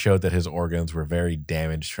autopsy showed that his organs were very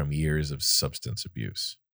damaged from years of substance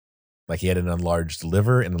abuse. Like he had an enlarged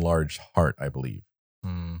liver and enlarged heart, I believe.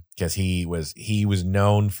 Because he was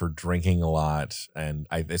known for drinking a lot, and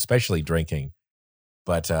especially drinking.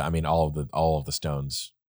 But all of the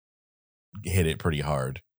Stones hit it pretty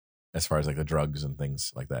hard as far as like the drugs and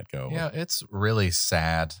things like that go. Yeah, it's really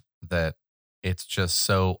sad that it's just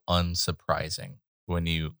so unsurprising when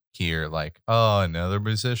you hear like, oh, another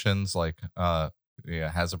musician's like has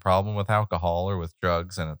a problem with alcohol or with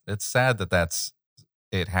drugs, and it's sad that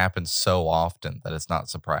it happens so often that it's not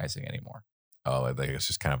surprising anymore. Oh, I think it's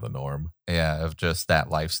just kind of the norm. Yeah, of just that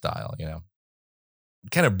lifestyle,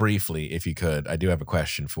 Kind of briefly, if you could, I do have a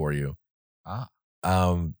question for you.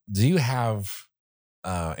 Do you have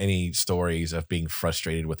any stories of being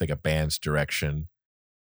frustrated with like a band's direction,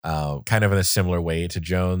 kind of in a similar way to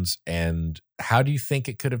Jones? And how do you think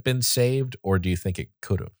it could have been saved, or do you think it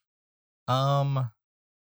could have?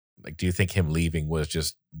 Like, do you think him leaving was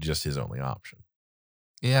just his only option?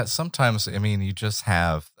 Yeah, sometimes, you just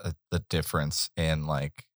have the difference in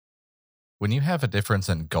like, when you have a difference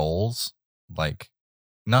in goals, like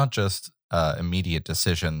not just immediate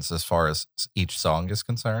decisions as far as each song is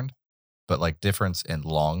concerned, but like difference in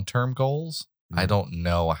long-term goals. I don't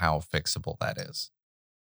know how fixable that is.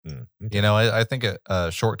 Okay. I think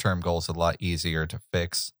a short-term goal is a lot easier to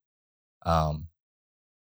fix, and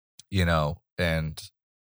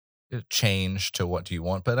change to what do you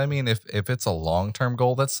want. But if it's a long-term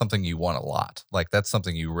goal, that's something you want a lot. Like that's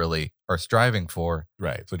something you really are striving for.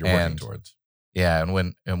 Right. So you're working towards. Yeah.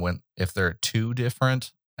 And if they're too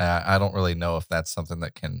different, I don't really know if that's something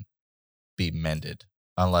that can be mended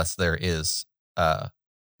unless there is an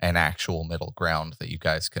actual middle ground that you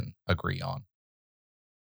guys can agree on.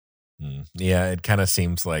 Yeah. It kind of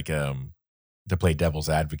seems like, to play devil's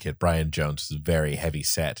advocate, Brian Jones is very heavy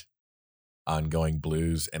set on going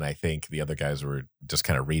blues, and I think the other guys were just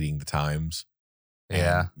kind of reading the times.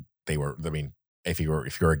 Yeah, they were. If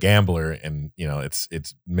you're a gambler, and it's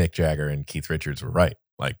Mick Jagger and Keith Richards were right.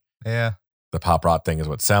 Like, yeah, the pop rock thing is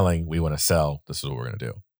what's selling. We want to sell. This is what we're gonna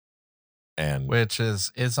do. And which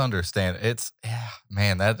is understand. It's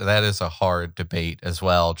man, that is a hard debate as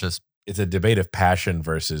well. Just it's a debate of passion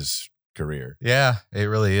versus career. Yeah, it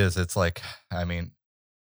really is. It's like,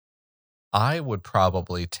 I would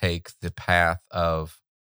probably take the path of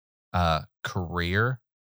career,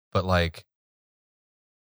 but like,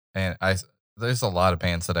 and there's a lot of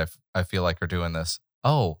bands that I feel like are doing this.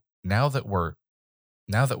 Oh, now that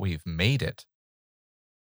we've made it,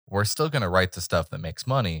 we're still gonna write the stuff that makes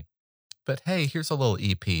money. But hey, here's a little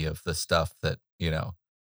EP of the stuff that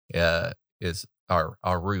is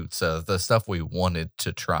our roots of the stuff we wanted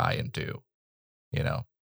to try and do.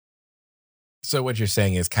 So what you're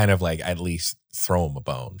saying is kind of like at least throw him a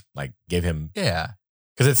bone, like give him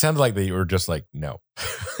Because it sounded like they were just like, no.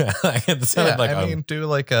 It sounded like, I mean, do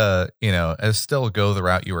like a, still go the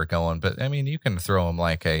route you were going, but I mean, you can throw them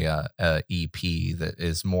like a EP that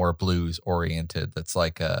is more blues oriented. That's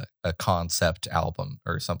like a concept album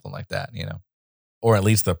or something like that. or at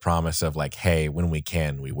least the promise of like, hey, when we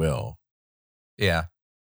can, we will. Yeah.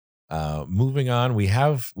 Moving on, we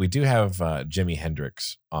do have Jimi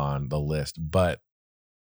Hendrix on the list, but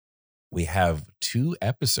we have 2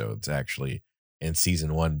 episodes actually in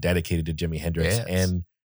season 1 dedicated to Jimi Hendrix, Yes. and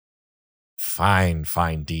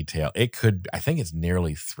fine detail. I think it's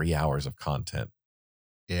nearly 3 hours of content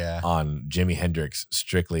Yeah. on Jimi Hendrix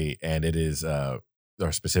strictly, and it is, or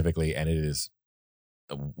specifically, and it is,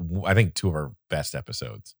 I think 2 of our best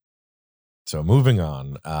episodes. So moving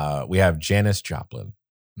on, we have Janis Joplin.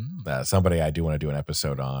 Somebody I do want to do an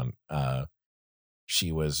episode on.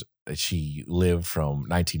 She lived from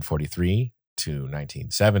 1943 to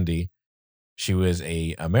 1970. She was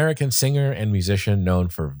a American singer and musician known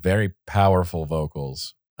for very powerful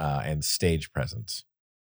vocals and stage presence.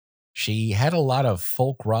 She had a lot of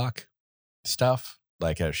folk rock stuff.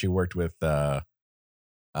 Like she worked with wow,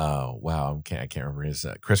 I can't remember his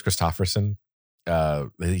Chris Christopherson.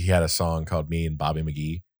 He had a song called "Me and Bobby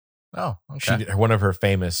McGee." Oh, okay. One of her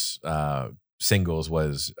famous singles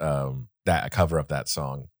was that a cover of that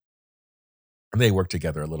song. And they worked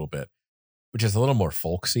together a little bit, which is a little more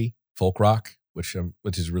folksy, folk rock, which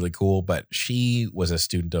is really cool. But she was a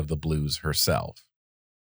student of the blues herself.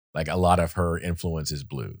 Like a lot of her influence is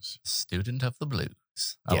blues. Student of the blues.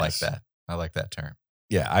 I like that. I like that term.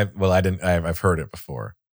 Yeah, I've heard it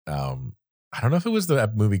before. I don't know if it was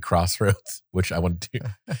the movie Crossroads, which I want to do.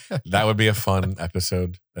 That would be a fun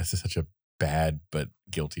episode. That's just such a bad but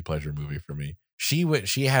guilty pleasure movie for me.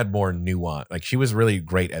 She had more nuance. Like she was really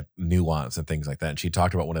great at nuance and things like that. And she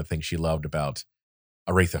talked about one of the things she loved about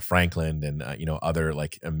Aretha Franklin and other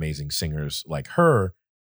like amazing singers like her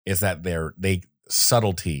is that they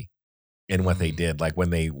subtlety in what they did. Like when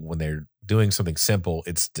they're doing something simple,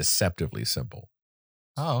 it's deceptively simple.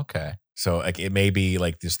 Oh, okay. So like it may be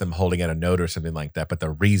like just them holding out a note or something like that, but the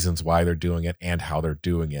reasons why they're doing it and how they're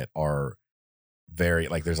doing it are very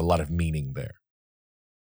like there's a lot of meaning there.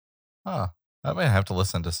 Huh. I might have to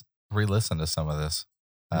re-listen to some of this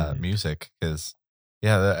music because,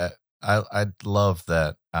 I love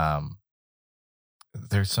that.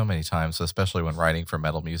 There's so many times, especially when writing for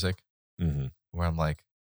metal music, where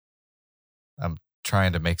I'm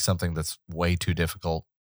trying to make something that's way too difficult.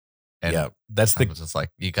 And that's just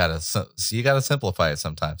like you gotta simplify it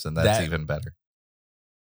sometimes, and that's even better.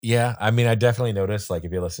 Yeah, I mean, I definitely noticed like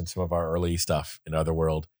if you listen to some of our early stuff in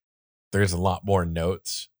Otherworld, there's a lot more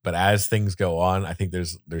notes. But as things go on, I think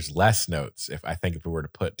there's less notes. If we were to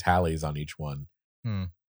put tallies on each one, and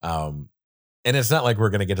it's not like we're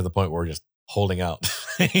gonna get to the point where we're just holding out.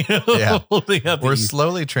 Holding out. We're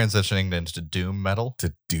slowly transitioning into doom metal.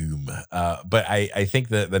 To doom. But I think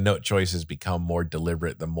the note choices become more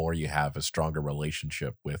deliberate the more you have a stronger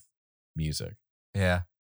relationship with music. Yeah.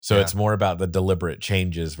 So it's more about the deliberate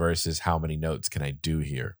changes versus how many notes can I do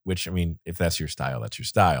here? Which, I mean, if that's your style, that's your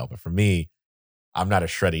style. But for me, I'm not a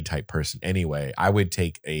shreddy type person anyway. I would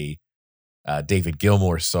take a David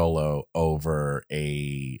Gilmour solo over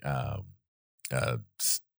a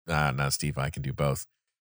not Steve. I can do both.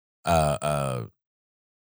 Alexi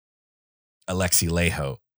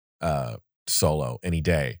Laiho solo any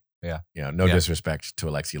day. Yeah. No disrespect to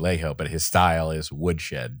Alexi Laiho, but his style is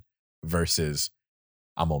woodshed versus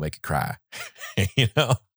I'm gonna make it cry.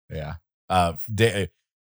 Yeah.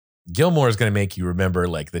 Gilmour is gonna make you remember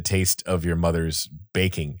like the taste of your mother's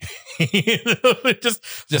baking.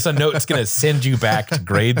 Just a note that's gonna send you back to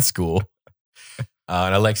grade school.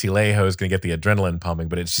 And Alexi Laiho is gonna get the adrenaline pumping,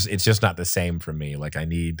 but it's just not the same for me. Like I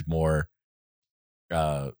need more.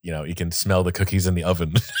 You can smell the cookies in the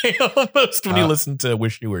oven almost when you listen to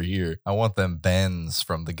 "Wish You Were Here." I want them bends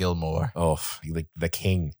from the Gilmour. Oh, the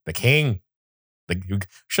king. You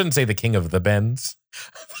shouldn't say the king of the bends.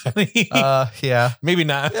 Yeah, maybe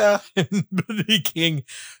not. Yeah, the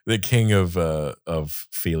king of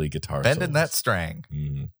feely guitar. Bending that string.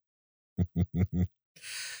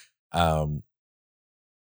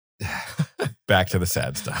 Back to the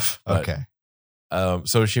sad stuff. Okay.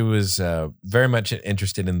 So she was very much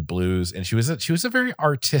interested in the blues, and she was a very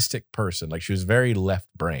artistic person. Like she was very left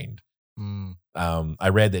brained. I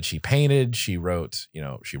read that she painted, she wrote.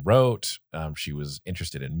 She was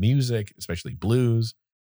interested in music, especially blues,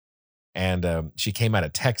 and she came out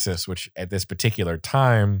of Texas, which at this particular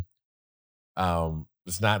time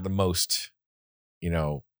was not the most,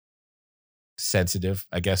 sensitive.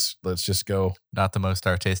 I guess let's just go. Not the most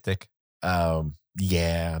artistic. Not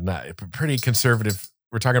pretty conservative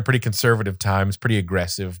we're talking pretty conservative times, pretty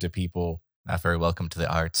aggressive to people. Not very welcome to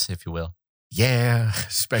the arts, if you will. Yeah,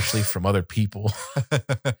 especially from other people.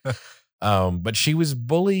 But she was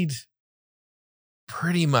bullied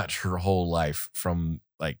pretty much her whole life from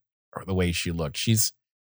like the way she looked.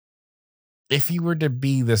 If you were to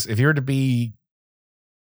be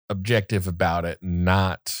objective about it,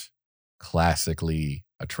 not classically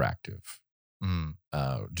attractive. Mm,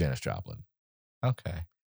 Janis Joplin. okay.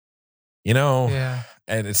 Yeah.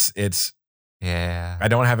 And it's Yeah. I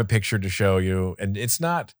don't have a picture to show you, and it's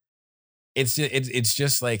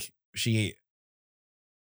just like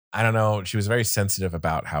I don't know, she was very sensitive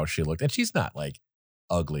about how she looked, and she's not like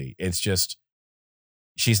ugly. It's just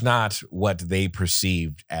she's not what they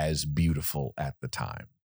perceived as beautiful at the time.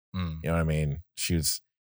 Mm, You know what I mean?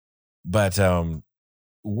 But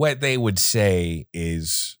what they would say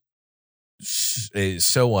is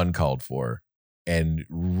so uncalled for and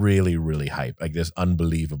really, really hype, like just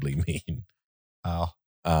unbelievably mean. oh.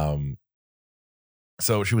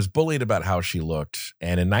 So she was bullied about how she looked,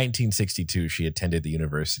 and in 1962 she attended the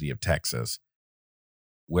University of Texas,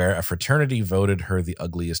 where a fraternity voted her the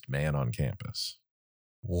ugliest man on campus.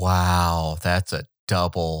 Wow. That's a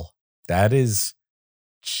double. That is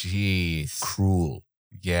Jeez. cruel.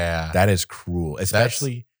 Yeah. That is cruel,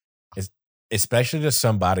 especially to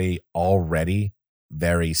somebody already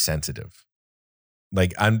very sensitive.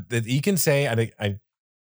 Like you can say,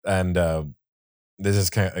 this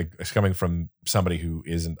is kind of it's coming from somebody who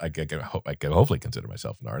isn't. I can hopefully consider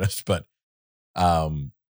myself an artist, but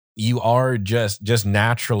you are just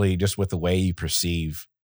naturally, just with the way you perceive,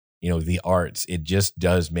 the arts. It just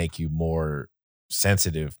does make you more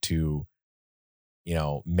sensitive to,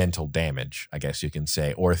 mental damage, I guess you can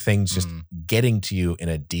say, or things just getting to you in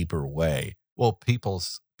a deeper way. Well,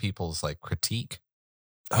 people's like critique.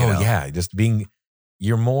 Oh yeah,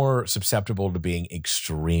 you're more susceptible to being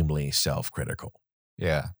extremely self-critical.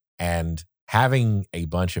 Yeah. And having a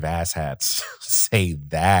bunch of asshats say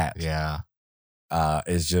that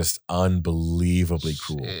is just unbelievably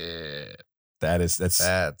cruel. Shit.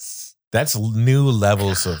 That's new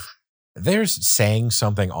levels of there's saying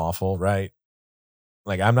something awful, right?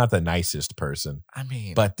 Like, I'm not the nicest person. I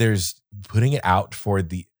mean, But there's putting it out for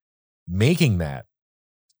making that,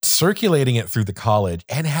 circulating it through the college,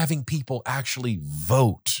 and having people actually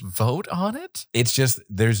vote on it. It's just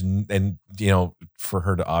for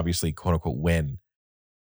her to obviously quote unquote win,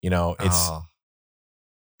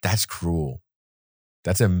 that's cruel.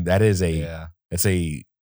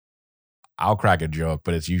 I'll crack a joke,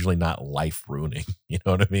 but it's usually not life ruining. You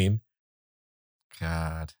know what I mean?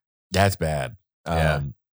 God, that's bad. Yeah.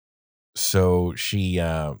 So she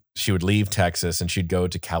would leave Texas and she'd go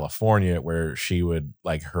to California, where she would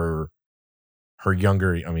like her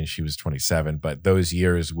younger. I mean, she was 27, but those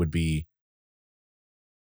years would be.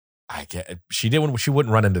 She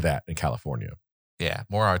wouldn't run into that in California. Yeah,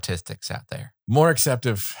 more artistics out there. More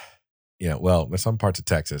acceptive. Well, there's some parts of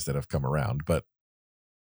Texas that have come around, but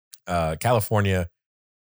California,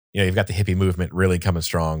 you've got the hippie movement really coming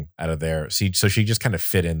strong out of there. So she just kind of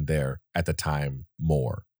fit in there at the time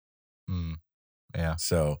more. Yeah.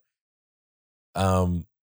 So, now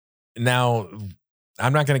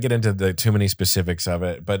I'm not going to get into too many specifics of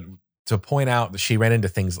it, but to point out that she ran into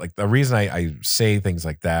things like the reason I say things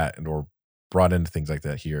like that or brought into things like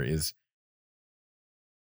that here is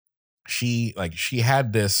she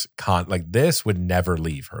had this this would never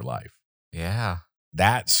leave her life. Yeah.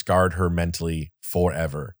 That scarred her mentally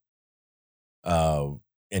forever. And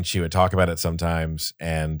she would talk about it sometimes,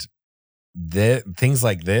 and things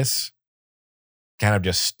like this kind of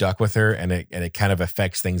just stuck with her, and it kind of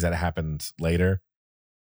affects things that happened later.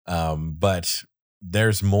 But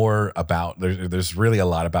there's more about there's really a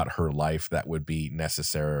lot about her life that would be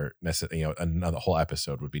necessary. Another whole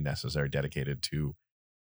episode would be necessary dedicated to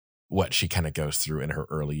what she kind of goes through in her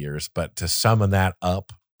early years. But to summon that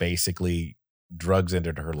up, basically, drugs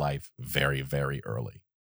entered her life very, very early.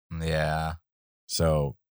 Yeah.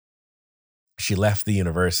 So she left the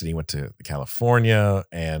university, went to California,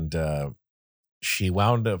 and she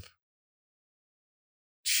wound up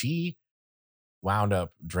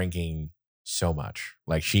drinking so much.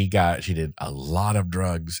 Like she did a lot of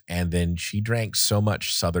drugs, and then she drank so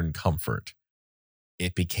much Southern Comfort.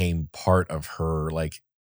 It became part of her. Like,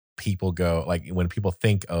 people go, like, when people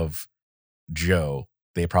think of Joe,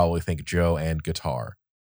 they probably think Joe and guitar.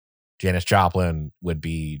 Janis Joplin would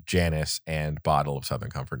be Janis and bottle of Southern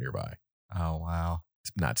Comfort nearby. Oh, wow.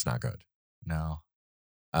 It's not good. No.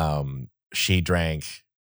 She drank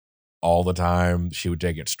all the time. She would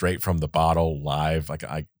take it straight from the bottle live, like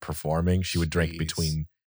performing. She would drink between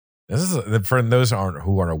This is for those who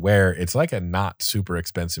aren't aware. It's like a not super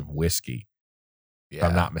expensive whiskey. If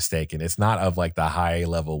I'm not mistaken. It's not of like the high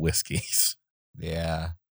level whiskeys.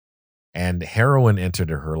 Yeah. And heroin entered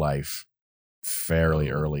her life fairly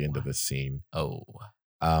early into the scene.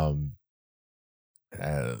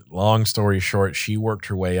 Long story short, she worked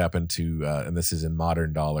her way up into, and this is in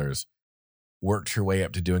modern dollars, worked her way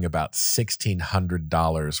up to doing about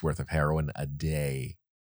 $1,600 worth of heroin a day.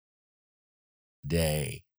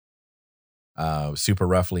 Super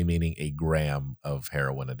roughly meaning a gram of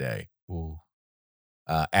heroin a day. Ooh.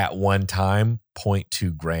 At one time,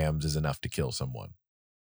 0.2 grams is enough to kill someone.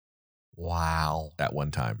 Wow. At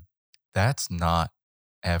one time. That's not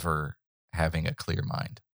ever having a clear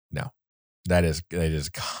mind. No. That is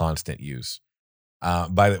constant use. How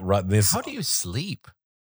do you sleep?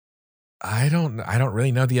 I don't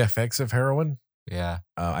really know the effects of heroin. Yeah.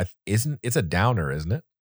 It's a downer, isn't it?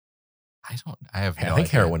 I have no I think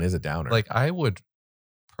idea. heroin is a downer. Like I would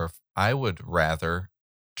rather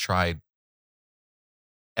try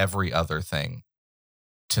every other thing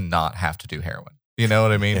to not have to do heroin. You know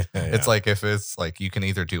what I mean? Yeah. It's like if it's like you can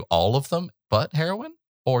either do all of them but heroin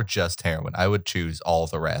or just heroin. I would choose all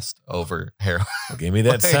the rest over heroin. Well, give me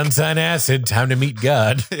that sunshine acid. Time to meet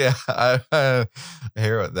God. Yeah,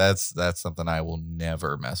 heroin. That's something I will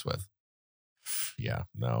never mess with. Yeah,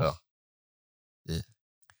 no. Oh.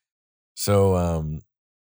 So,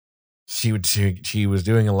 she was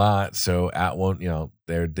doing a lot. So at one,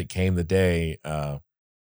 there came the day.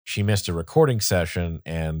 She missed a recording session,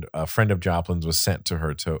 and a friend of Joplin's was sent to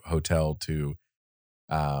her hotel to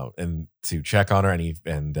check on her,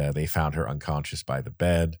 and they found her unconscious by the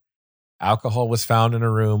bed. Alcohol was found in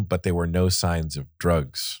her room, but there were no signs of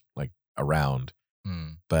drugs like around.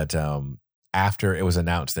 But after it was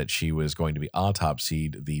announced that she was going to be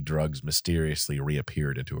autopsied, the drugs mysteriously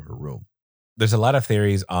reappeared into her room. There's a lot of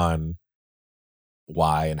theories on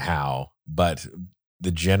why and how, but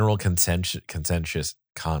the general consensus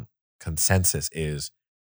is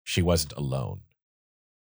she wasn't alone.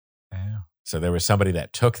 Yeah. So there was somebody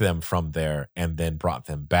that took them from there and then brought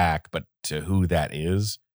them back, but to who that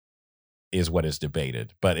is what is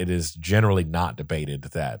debated. But it is generally not debated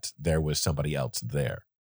that there was somebody else there.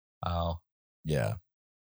 Oh. Yeah.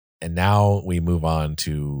 And now we move on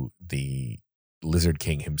to the Lizard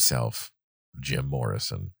King himself, Jim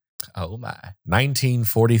Morrison. Oh my.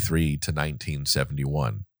 1943 to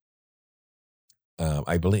 1971.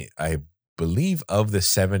 I believe of the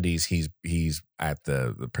 70s, he's at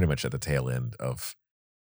the pretty much at the tail end of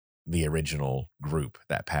the original group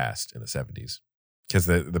that passed in the 70s. Because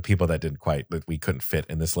the people that we couldn't fit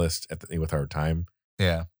in this list with our time.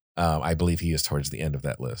 Yeah. I believe he is towards the end of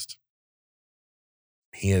that list.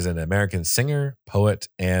 He is an American singer, poet,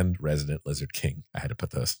 and resident Lizard King. I had to put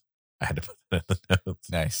that in the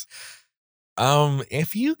notes. Nice.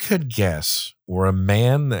 If you could guess where a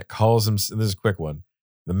man that calls himself, this is a quick one,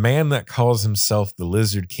 the man that calls himself the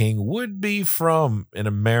Lizard King would be from in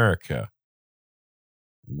America,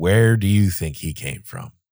 where do you think he came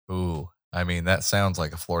from? Ooh, I mean, that sounds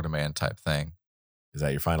like a Florida man type thing. Is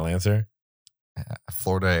that your final answer?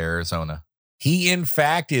 Florida, Arizona. He, in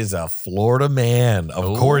fact, is a Florida man.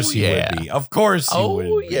 Of course he would be. Of course he would.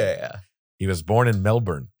 Oh, yeah. He was born in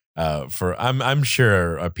Melbourne. I'm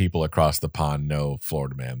sure people across the pond know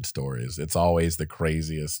Florida man stories. It's always the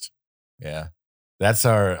craziest. Yeah.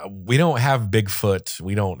 We don't have Bigfoot.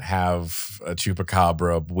 We don't have a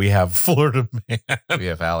chupacabra. We have Florida man. We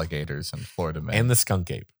have alligators and Florida man. And the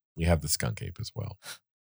skunk ape. We have the skunk ape as well.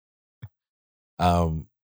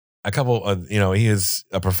 A couple he is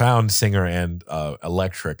a profound singer and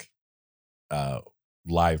electric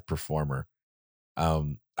live performer.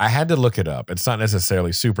 I had to look it up. It's not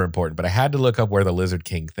necessarily super important, but I had to look up where the Lizard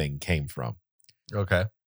King thing came from. Okay.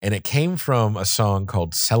 And it came from a song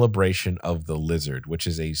called Celebration of the Lizard, which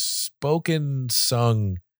is a spoken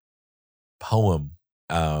sung poem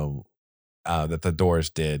that the Doors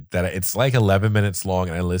did. That it's like 11 minutes long,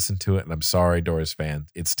 and I listened to it, and I'm sorry, Doors fans,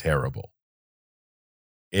 it's terrible.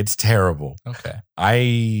 It's terrible. Okay.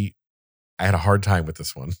 I had a hard time with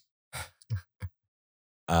this one.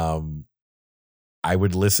 I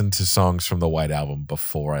would listen to songs from the White Album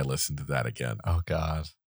before I listened to that again. Oh, God.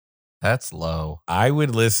 That's low. I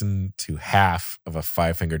would listen to half of a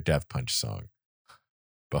Five Finger Death Punch song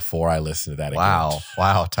before I listened to that again.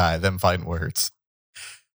 Wow, Ty, them fighting words.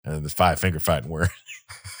 And the Five Finger fighting word.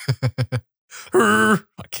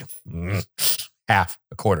 Half,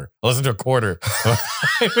 a quarter. I listened to a quarter of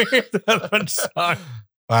Five Finger Death Punch song.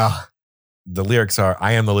 Wow. The lyrics are,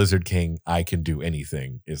 I am the Lizard King, I can do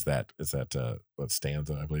anything. Is that what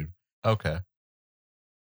stanza, I believe? Okay.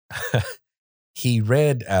 he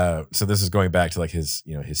read so this is going back to like his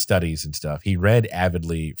his studies and stuff. He read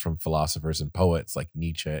avidly from philosophers and poets like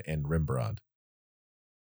Nietzsche and Rembrandt.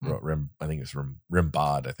 I think it's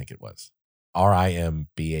Rimbaud, I think it was.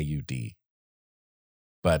 Rimbaud.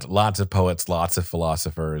 But lots of poets, lots of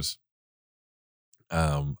philosophers.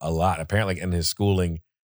 A lot apparently in his schooling.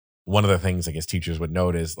 One of the things like his teachers would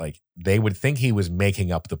note is like they would think he was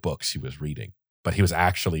making up the books he was reading, but he was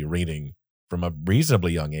actually reading from a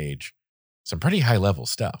reasonably young age some pretty high level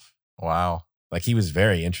stuff. Wow. Like he was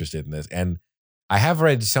very interested in this. And I have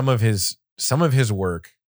read some of his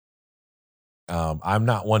work. I'm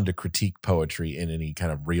not one to critique poetry in any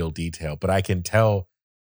kind of real detail, but I can tell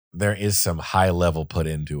there is some high level put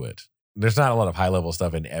into it. There's not a lot of high level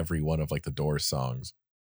stuff in every one of like the Doors songs.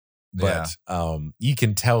 But you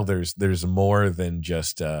can tell there's more than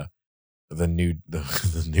just the new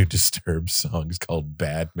Disturbed songs called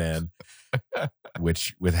Bad Man,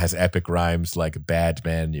 which has epic rhymes like "Bad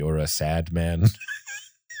man, you're a sad man."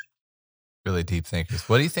 Really deep thinkers.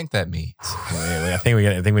 What do you think that means? I think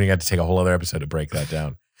we got to take a whole other episode to break that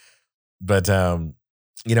down. But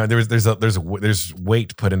there's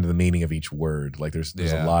weight put into the meaning of each word. Like there's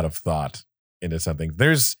a lot of thought into something.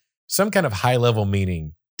 There's some kind of high level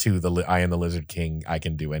meaning to the I Am the Lizard King, I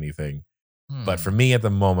Can Do Anything. But for me at the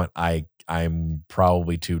moment, I'm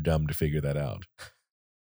probably too dumb to figure that out.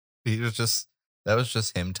 That was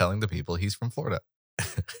just him telling the people he's from Florida.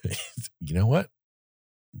 You know what?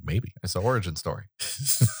 Maybe. It's an origin story.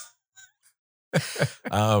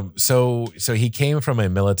 So he came from a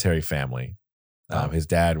military family. His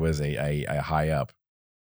dad was a high up,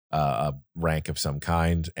 a rank of some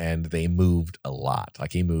kind, and they moved a lot.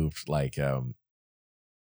 Like he moved like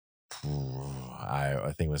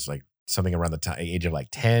I think it was like something around the age of like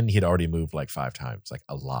 10. He'd already moved like 5 times, like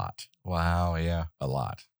a lot. Wow, yeah. A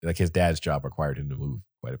lot. Like his dad's job required him to move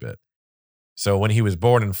quite a bit. So when he was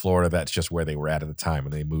born in Florida, that's just where they were at the time,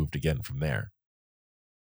 and they moved again from there.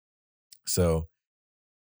 So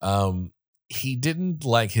he didn't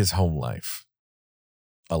like his home life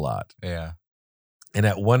a lot. Yeah. And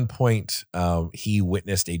at one point, he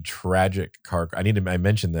witnessed a tragic car. I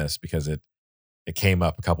mentioned this because it came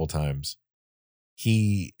up a couple times.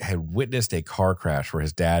 He had witnessed a car crash where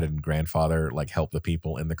his dad and grandfather like helped the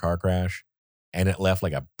people in the car crash, and it left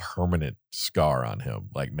like a permanent scar on him,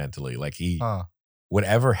 like mentally. Like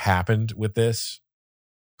whatever happened with this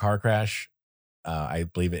car crash, I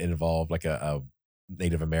believe it involved like a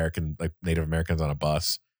Native Americans on a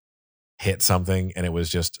bus hit something, and it was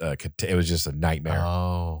just a nightmare.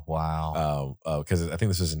 Oh wow! Because I think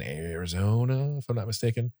this was in Arizona, if I'm not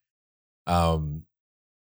mistaken.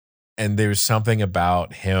 And there's something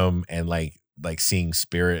about him and like seeing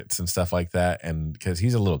spirits and stuff like that, and because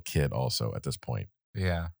he's a little kid also at this point.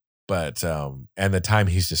 Yeah. But and the time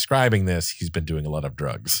he's describing this, he's been doing a lot of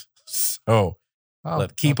drugs. So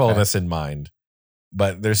keep all this in mind.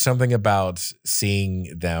 But there's something about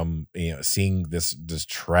seeing them, seeing this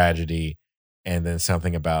tragedy, and then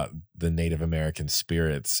something about the Native American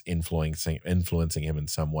spirits influencing him in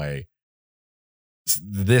some way.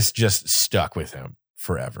 This just stuck with him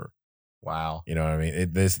forever. Wow. You know what I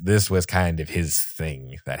mean? This was kind of his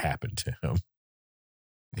thing that happened to him.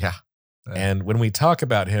 Yeah. And when we talk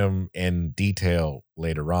about him in detail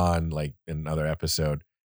later on, like in another episode,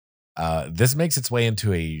 this makes its way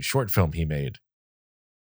into a short film he made,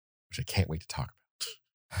 which I can't wait to talk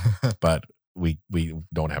about. But we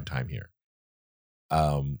don't have time here.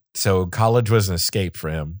 So college was an escape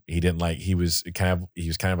for him. He was kind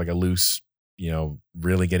of like a loose,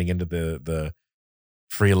 really getting into the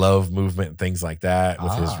free love movement and things like that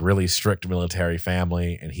with his really strict military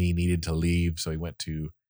family, and he needed to leave, so he went to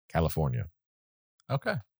California.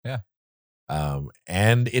 Okay. Yeah.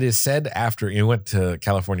 And it is said after he went to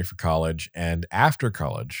California for college, and after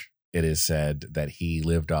college, it is said that he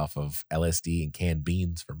lived off of LSD and canned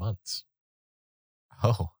beans for months.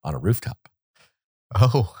 Oh, on a rooftop.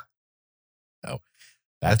 Oh,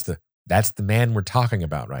 that's the man we're talking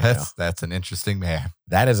about right now. That's an interesting man.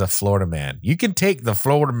 That is a Florida man. You can take the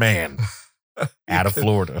Florida man out of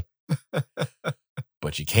Florida,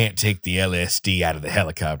 but you can't take the LSD out of the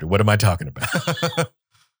helicopter. What am I talking about?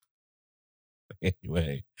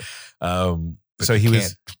 Anyway, so he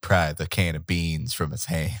can't pry the can of beans from his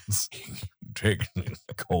hands. Take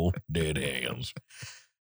cold dead hands.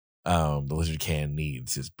 The lizard can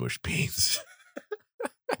needs his bush beans.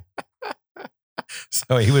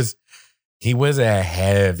 So he was a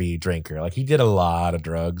heavy drinker. Like he did a lot of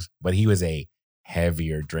drugs, but he was a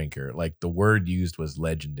heavier drinker. Like the word used was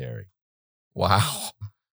legendary. Wow.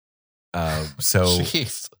 So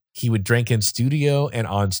jeez. He would drink in studio and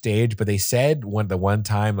on stage, but they said the one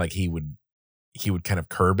time like he would he would kind of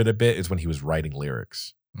curb it a bit is when he was writing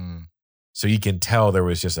lyrics. Mm. So you can tell there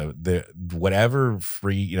was just whatever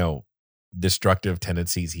free, destructive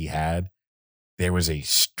tendencies he had, there was a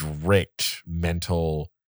strict mental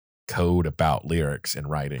code about lyrics and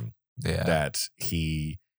writing Yeah. that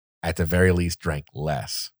he, at the very least, drank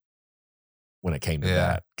less when it came to Yeah.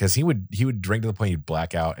 that. Because he would drink to the point he'd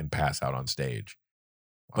black out and pass out on stage.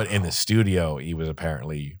 But in the Wow. studio, he was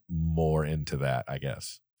apparently more into that, I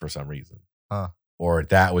guess, for some reason. Huh. Or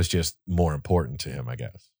that was just more important to him, I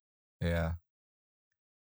guess. Yeah.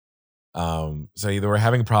 So they were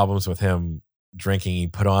having problems with him drinking. He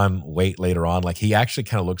put on weight later on. Like he actually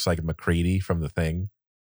kind of looks like McCready from The Thing,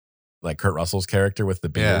 like Kurt Russell's character with the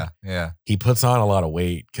beard. Yeah. He puts on a lot of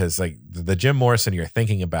weight because like the Jim Morrison you're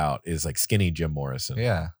thinking about is like skinny Jim Morrison.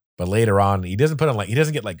 Yeah. But later on, he doesn't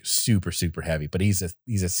get like super, super heavy, but he's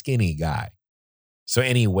a skinny guy. So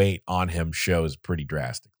any weight on him shows pretty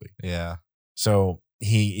drastically. Yeah. So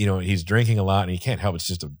he's drinking a lot and he can't help. It's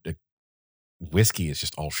just whiskey is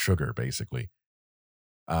just all sugar, basically.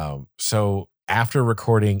 So after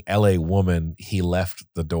recording L.A. Woman, he left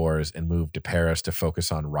the Doors and moved to Paris to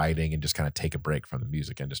focus on writing and just kind of take a break from the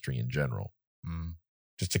music industry in general,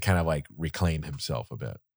 just to kind of like reclaim himself a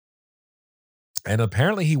bit. And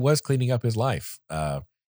apparently he was cleaning up his life.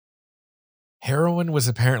 Heroin was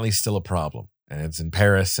apparently still a problem, and it's in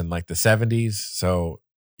Paris in like the 70s. So,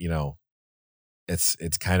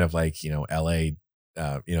 it's kind of like, LA,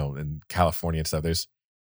 in California and stuff.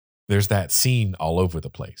 There's that scene all over the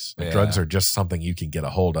place. Like drugs are just something you can get a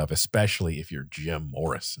hold of, especially if you're Jim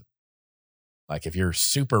Morrison. Like if you're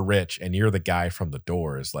super rich and you're the guy from the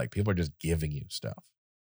Doors, like people are just giving you stuff.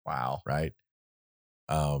 Wow. Right.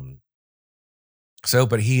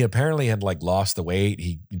 But he apparently had like lost the weight.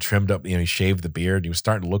 He trimmed up, he shaved the beard. He was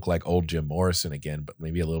starting to look like old Jim Morrison again, but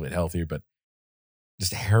maybe a little bit healthier. But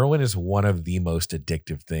just heroin is one of the most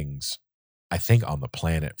addictive things, I think, on the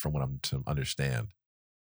planet, from what I'm to understand.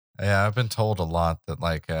 Yeah, I've been told a lot that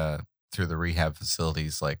like through the rehab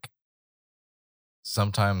facilities, like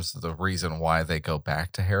sometimes the reason why they go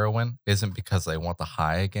back to heroin isn't because they want the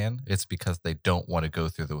high again. It's because they don't want to go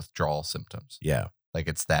through the withdrawal symptoms. Yeah. Like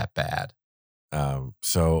it's that bad.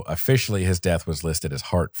 So officially his death was listed as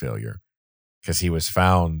heart failure because he was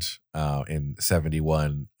found in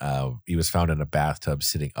 71. He was found in a bathtub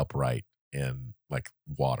sitting upright in like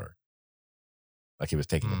water. Like he was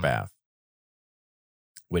taking a bath,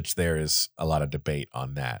 which there is a lot of debate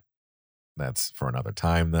on that. That's for another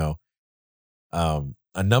time though.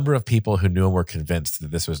 A number of people who knew him were convinced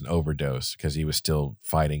that this was an overdose because he was still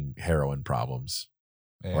fighting heroin problems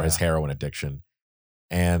or his heroin addiction.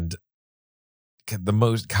 And the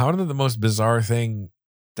most bizarre thing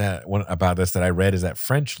about this that I read is that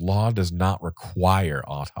French law does not require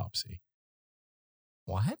autopsy.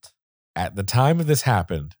 What? At the time of this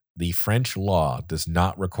happened, the French law does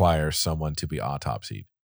not require someone to be autopsied.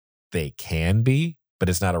 They can be, but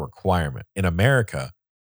it's not a requirement. In America,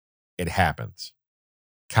 it happens.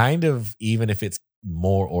 Kind of, even if it's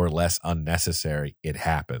more or less unnecessary, it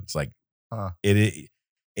happens. Like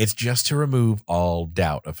it's just to remove all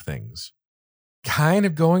doubt of things. Kind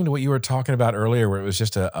of going to what you were talking about earlier, where it was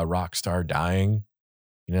just a rock star dying.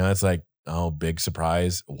 It's like, oh, big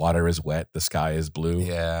surprise. Water is wet. The sky is blue.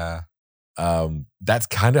 Yeah. That's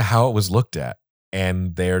kind of how it was looked at.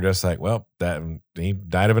 And they're just like, well, that he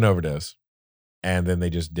died of an overdose. And then they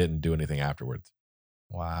just didn't do anything afterwards.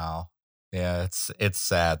 Wow. Yeah, it's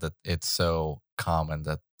sad that it's so common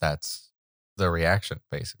that that's the reaction,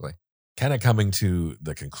 basically. Kind of coming to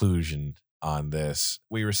the conclusion on this,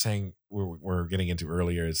 we were saying we're getting into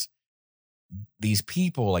earlier is these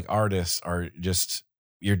people, like artists,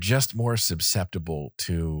 you're just more susceptible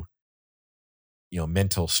to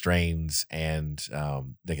mental strains and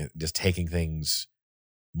just taking things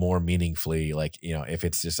more meaningfully. Like if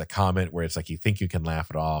it's just a comment where it's like you think you can laugh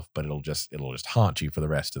it off, but it'll just haunt you for the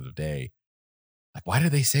rest of the day. Like, why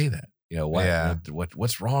did they say that?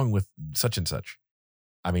 What's wrong with such and such?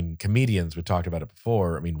 I mean, comedians, we talked about it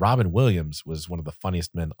before. I mean, Robin Williams was one of the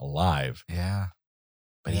funniest men alive. Yeah.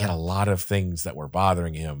 But he had a lot of things that were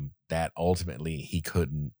bothering him that ultimately he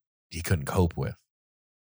couldn't cope with.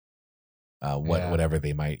 Whatever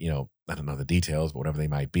they might, I don't know the details, but whatever they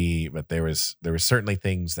might be. But there was certainly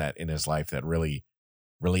things that in his life that really,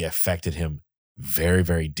 really affected him very,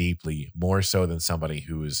 very deeply, more so than somebody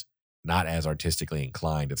who is not as artistically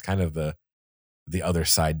inclined. It's kind of the other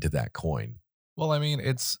side to that coin. Well, I mean,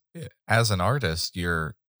 it's as an artist,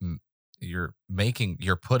 you're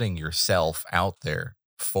putting yourself out there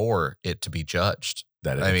for it to be judged.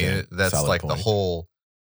 That's like point. The whole,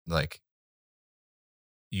 like,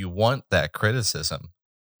 you want that criticism,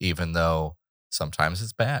 even though Sometimes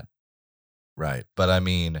it's bad. Right. But I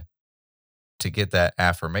mean, to get that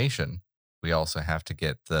affirmation, we also have to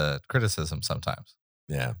get the criticism sometimes.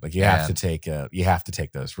 Yeah. Like you have to And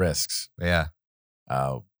take those risks. yeah,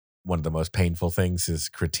 One of the most painful things is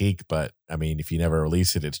critique, but I mean, if you never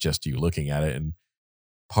release it, it's just you looking at it. And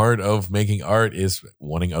part of making art is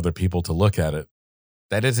wanting other people to look at it.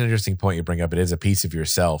 That is an interesting point you bring up. It is a piece of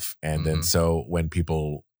yourself. And then Mhm. so when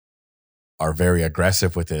people are very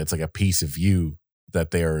aggressive with it, it's like a piece of you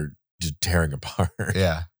that they're just tearing apart.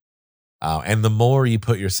 yeah, And the more you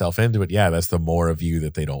put yourself into it, that's the more of you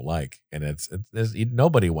that they don't like. And it's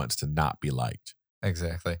nobody wants to not be liked.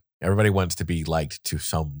 exactly. Everybody wants to be liked to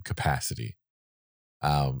some capacity.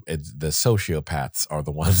 It's the sociopaths are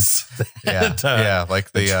the ones Yeah, that, yeah,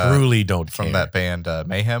 like that the truly don't from care. that band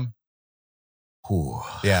Mayhem. Ooh.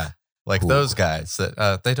 Yeah, like Ooh. those guys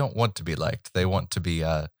that they don't want to be liked. They want to be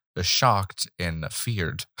shocked and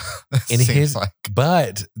feared. In Seems his, like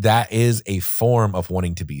but that is a form of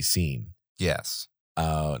wanting to be seen. yes,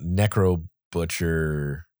 Necro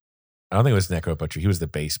Butcher. I don't think it was Necro Butcher. He was the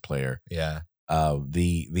bass player. yeah,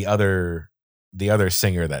 The other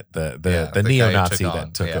singer that the Yeah, the guy who neo-Nazi took on,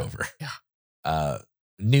 that took yeah. over. Yeah.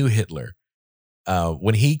 Knew Hitler.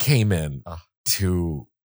 When he came in Ugh. to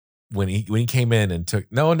when he came in and took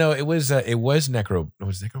it was Necro. It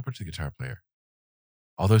was Necro Butcher, the guitar player.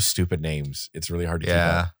 All those stupid names. It's really hard to keep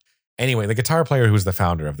Yeah, up. Anyway, the guitar player who was the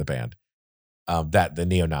founder of the band, that the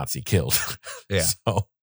neo-Nazi killed. Yeah. So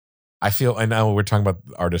I feel, I know we're talking about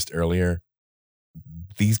the artist earlier.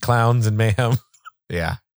 These clowns in Mayhem,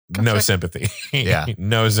 yeah. no check- sympathy. Yeah.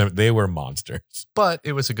 No sympathy. They were monsters. But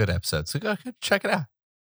it was a good episode, so go check it out.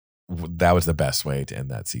 That was the best way to end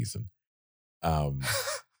that season.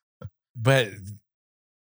 But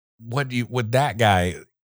with that guy,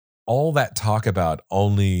 all that talk about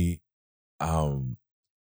only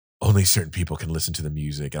certain people can listen to the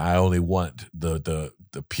music, and I only want the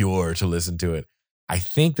pure to listen to it. I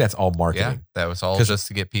think that's all Yeah, marketing. that was all 'Cause- just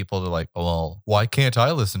to get people to like, well, why can't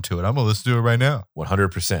I listen to it? I'm gonna listen to it right now.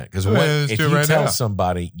 100%. Because Yeah, let's if do it you right tell now.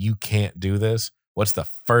 somebody you can't do this, what's the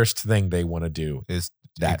first thing they want to do? Is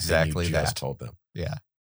That exactly thing you just that. told them. Yeah,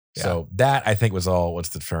 Yeah. So that I think was all, what's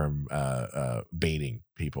the term? Baiting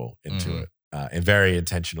people into Mhm. it. And very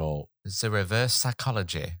intentional. It's a reverse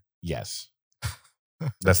psychology. Yes.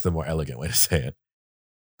 That's the more elegant way to say it.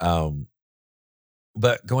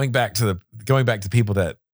 But going back to people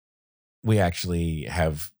that we actually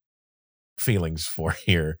have feelings for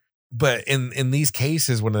here. But in these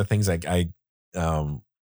cases, one of the things I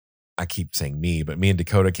keep saying me and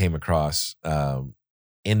Dakota came across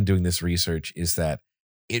in doing this research is that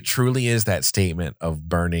it truly is that statement of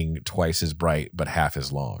burning twice as bright but half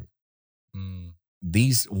as long. Mm,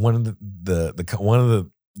 These one of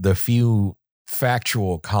the few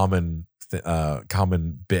factual common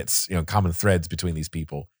bits, common threads between these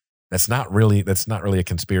people. That's not really a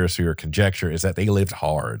conspiracy or conjecture. Is that they lived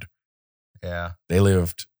hard. yeah, They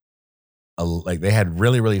lived like they had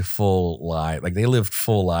really, really full life. Like they lived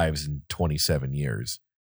full lives in 27 years.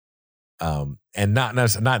 And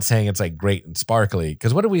not saying it's like great and sparkly,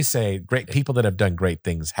 because what do we say? Great people that have done great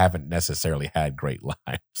things haven't necessarily had great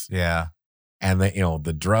lives. yeah, And they,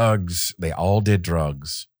 the drugs, they all did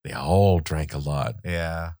drugs. They all drank a lot.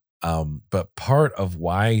 yeah, But part of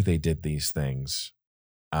why they did these things,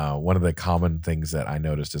 one of the common things that I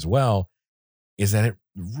noticed as well, is that it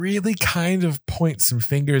really kind of points some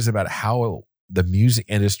fingers about how the music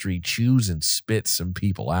industry chews and spits some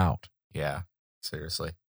people out. yeah.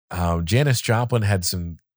 Seriously. Janis Joplin had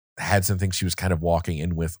some things she was kind of walking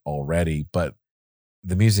in with already, but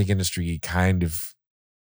the music industry kind of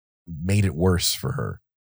made it worse for her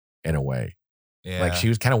in a way. Yeah, Like she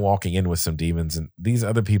was kind of walking in with some demons, and these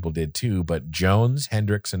other people did too. But Jones,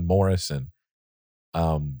 Hendrix, and Morrison,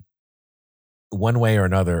 one way or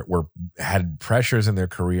another, had pressures in their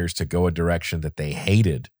careers to go a direction that they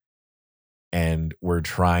hated, and were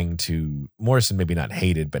trying to. Morrison maybe not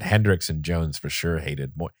hated, but Hendrix and Jones for sure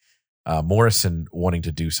hated. Morrison wanting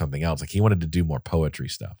to do something else, like he wanted to do more poetry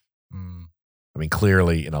stuff. Mm, I mean,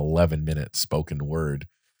 clearly an 11-minute spoken word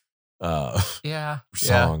yeah,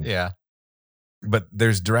 song. Yeah, But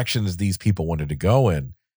there's directions these people wanted to go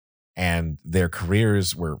in, and their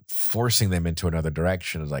careers were forcing them into another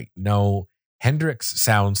direction. It's like, no, Hendrix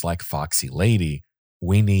sounds like Foxy Lady.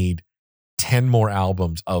 We need 10 more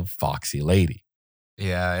albums of Foxy Lady.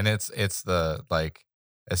 yeah. And it's the like,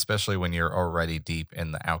 especially when you're already deep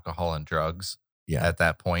in the alcohol and drugs. Yeah. At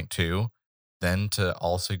that point too, then to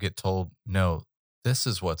also get told, no, this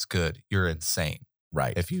is what's good. You're insane.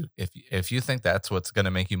 Right. If you think that's what's going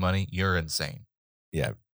to make you money, you're insane.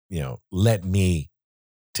 Yeah. Let me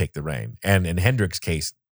take the reign. And in Hendrix's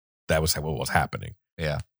case, that was what was happening.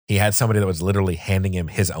 Yeah. He had somebody that was literally handing him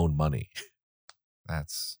his own money.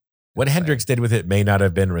 That's what insane. Hendrix did with it may not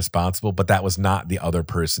have been responsible, but that was not the other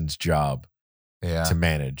person's job to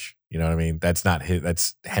manage. You know what I mean? That's not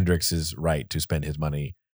that's Hendrix's right to spend his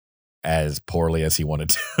money as poorly as he wanted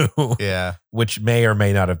to. Yeah. Which may or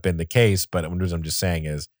may not have been the case, but what I'm just saying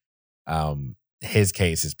is his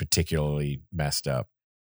case is particularly messed up.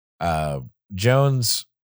 Jones,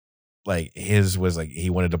 like his was like he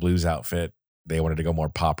wanted a blues outfit. They wanted to go more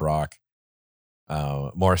pop rock.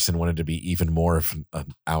 Morrison wanted to be even more of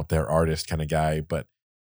an out there artist kind of guy, but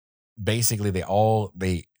basically they all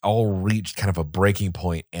reached kind of a breaking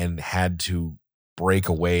point and had to break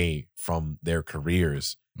away from their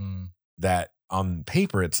careers. That on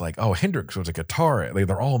paper it's like, oh, Hendrix was a guitar. Like,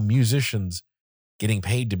 they're all musicians getting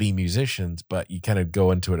paid to be musicians, but you kind of go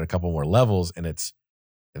into it a couple more levels and it's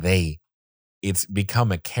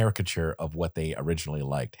become a caricature of what they originally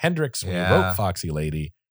liked. Hendrix, when he wrote Foxy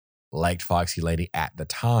Lady, liked Foxy Lady at the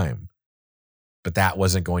time, but that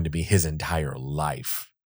wasn't going to be his entire life,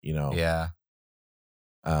 you know? Yeah.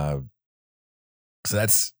 So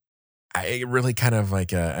that's, I really kind of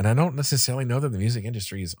like, and I don't necessarily know that the music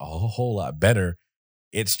industry is a whole lot better.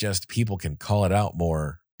 It's just people can call it out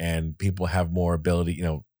more and people have more ability. You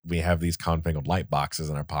know, we have these confangled light boxes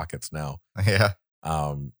in our pockets now. Yeah.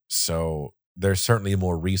 So there's certainly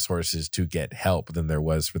more resources to get help than there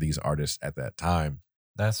was for these artists at that time.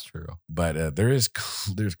 That's true. But there's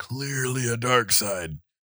clearly a dark side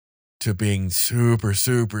to being super,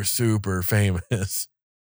 super, super famous.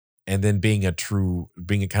 And then being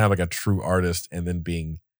kind of like a true artist and then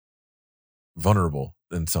being vulnerable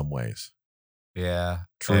in some ways. Yeah.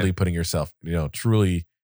 Truly putting yourself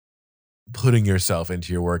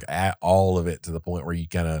into your work, at all of it to the point where you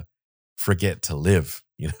kind of forget to live,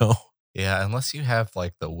 you know? Yeah. Unless you have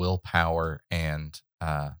like the willpower and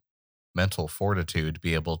mental fortitude to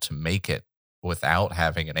be able to make it without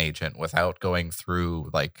having an agent, without going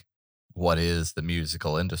through like what is the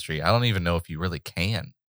musical industry. I don't even know if you really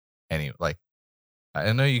can. I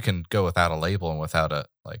know you can go without a label and without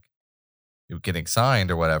you getting signed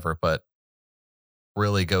or whatever, but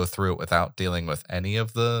really go through it without dealing with any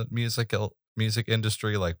of the music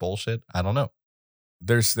industry like bullshit. I don't know.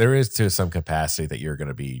 There is to some capacity that you are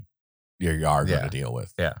going to deal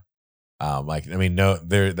with. Yeah.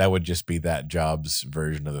 That would just be that job's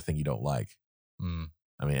version of the thing you don't like. I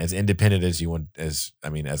mean, as independent as as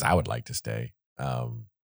I would like to stay.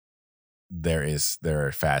 There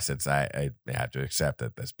are facets I have to accept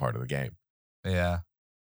that that's part of the game. Yeah.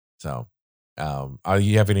 So,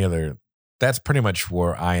 you have any other? That's pretty much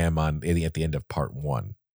where I am at the end of part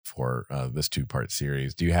 1 for this 2-part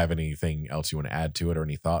series. Do you have anything else you want to add to it or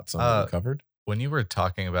any thoughts on what we covered? When you were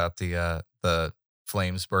talking about the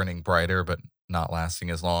flames burning brighter but not lasting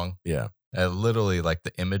as long, literally like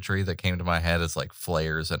the imagery that came to my head is like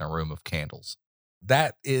flares in a room of candles.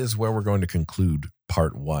 That is where we're going to conclude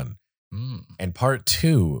part 1. And part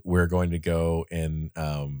 2, we're going to go in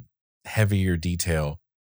heavier detail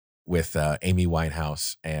with Amy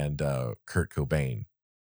Winehouse and Kurt Cobain.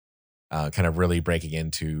 Kind of really breaking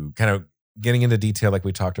into, kind of getting into detail like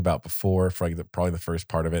we talked about before for like probably the first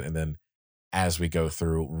part of it. And then as we go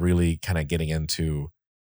through, really kind of getting into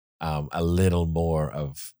a little more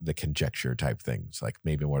of the conjecture type things, like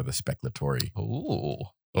maybe more of the speculatory.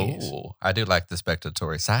 I do like the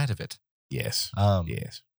speculatory side of it. Yes.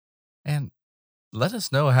 Yes. And let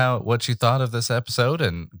us know what you thought of this episode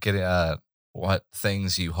and get what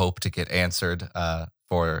things you hope to get answered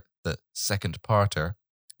for the second parter.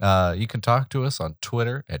 You can talk to us on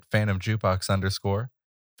Twitter at @PhantomJukebox_,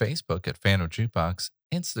 Facebook at Phantom Jukebox,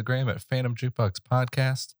 Instagram at Phantom Jukebox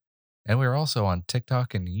Podcast, and we're also on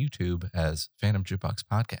TikTok and YouTube as Phantom Jukebox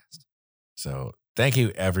Podcast. So thank you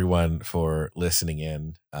everyone for listening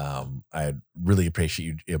in. I really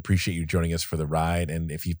appreciate you joining us for the ride.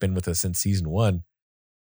 And if you've been with us since season 1,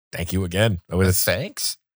 thank you again.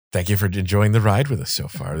 Thanks. Thank you for enjoying the ride with us so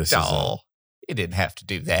far. You didn't have to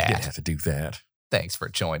do that. You didn't have to do that. Thanks for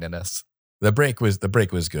joining us. The break was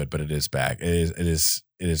good, but it is back. It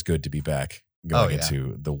is good to be back going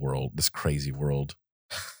into the world, this crazy world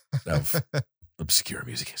of obscure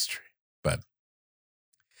music history. But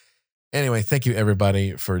anyway, thank you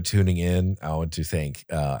everybody for tuning in. I want to thank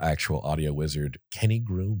actual audio wizard Kenny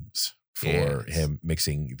Grooms for him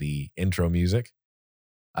mixing the intro music.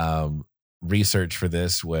 Research for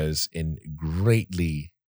this was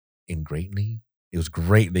greatly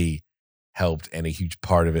helped, and a huge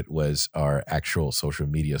part of it was our actual social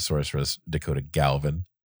media source was Dakota Galvin.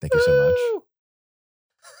 Thank you so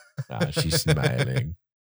much. She's smiling.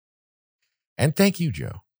 And thank you,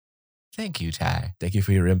 Joe. Thank you, Ty. Thank you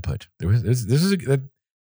for your input. This is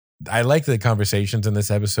I like the conversations in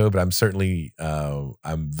this episode, but I'm certainly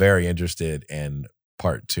I'm very interested in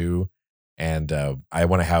part 2, and I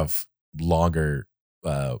want to have longer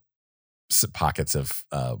pockets of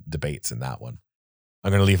debates in that one.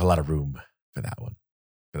 I'm going to leave a lot of room for that one,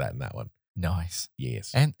 and that one. Nice.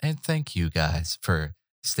 Yes. And thank you guys for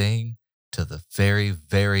staying to the very,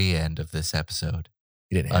 very end of this episode.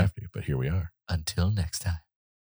 You didn't have to, but here we are. Until next time.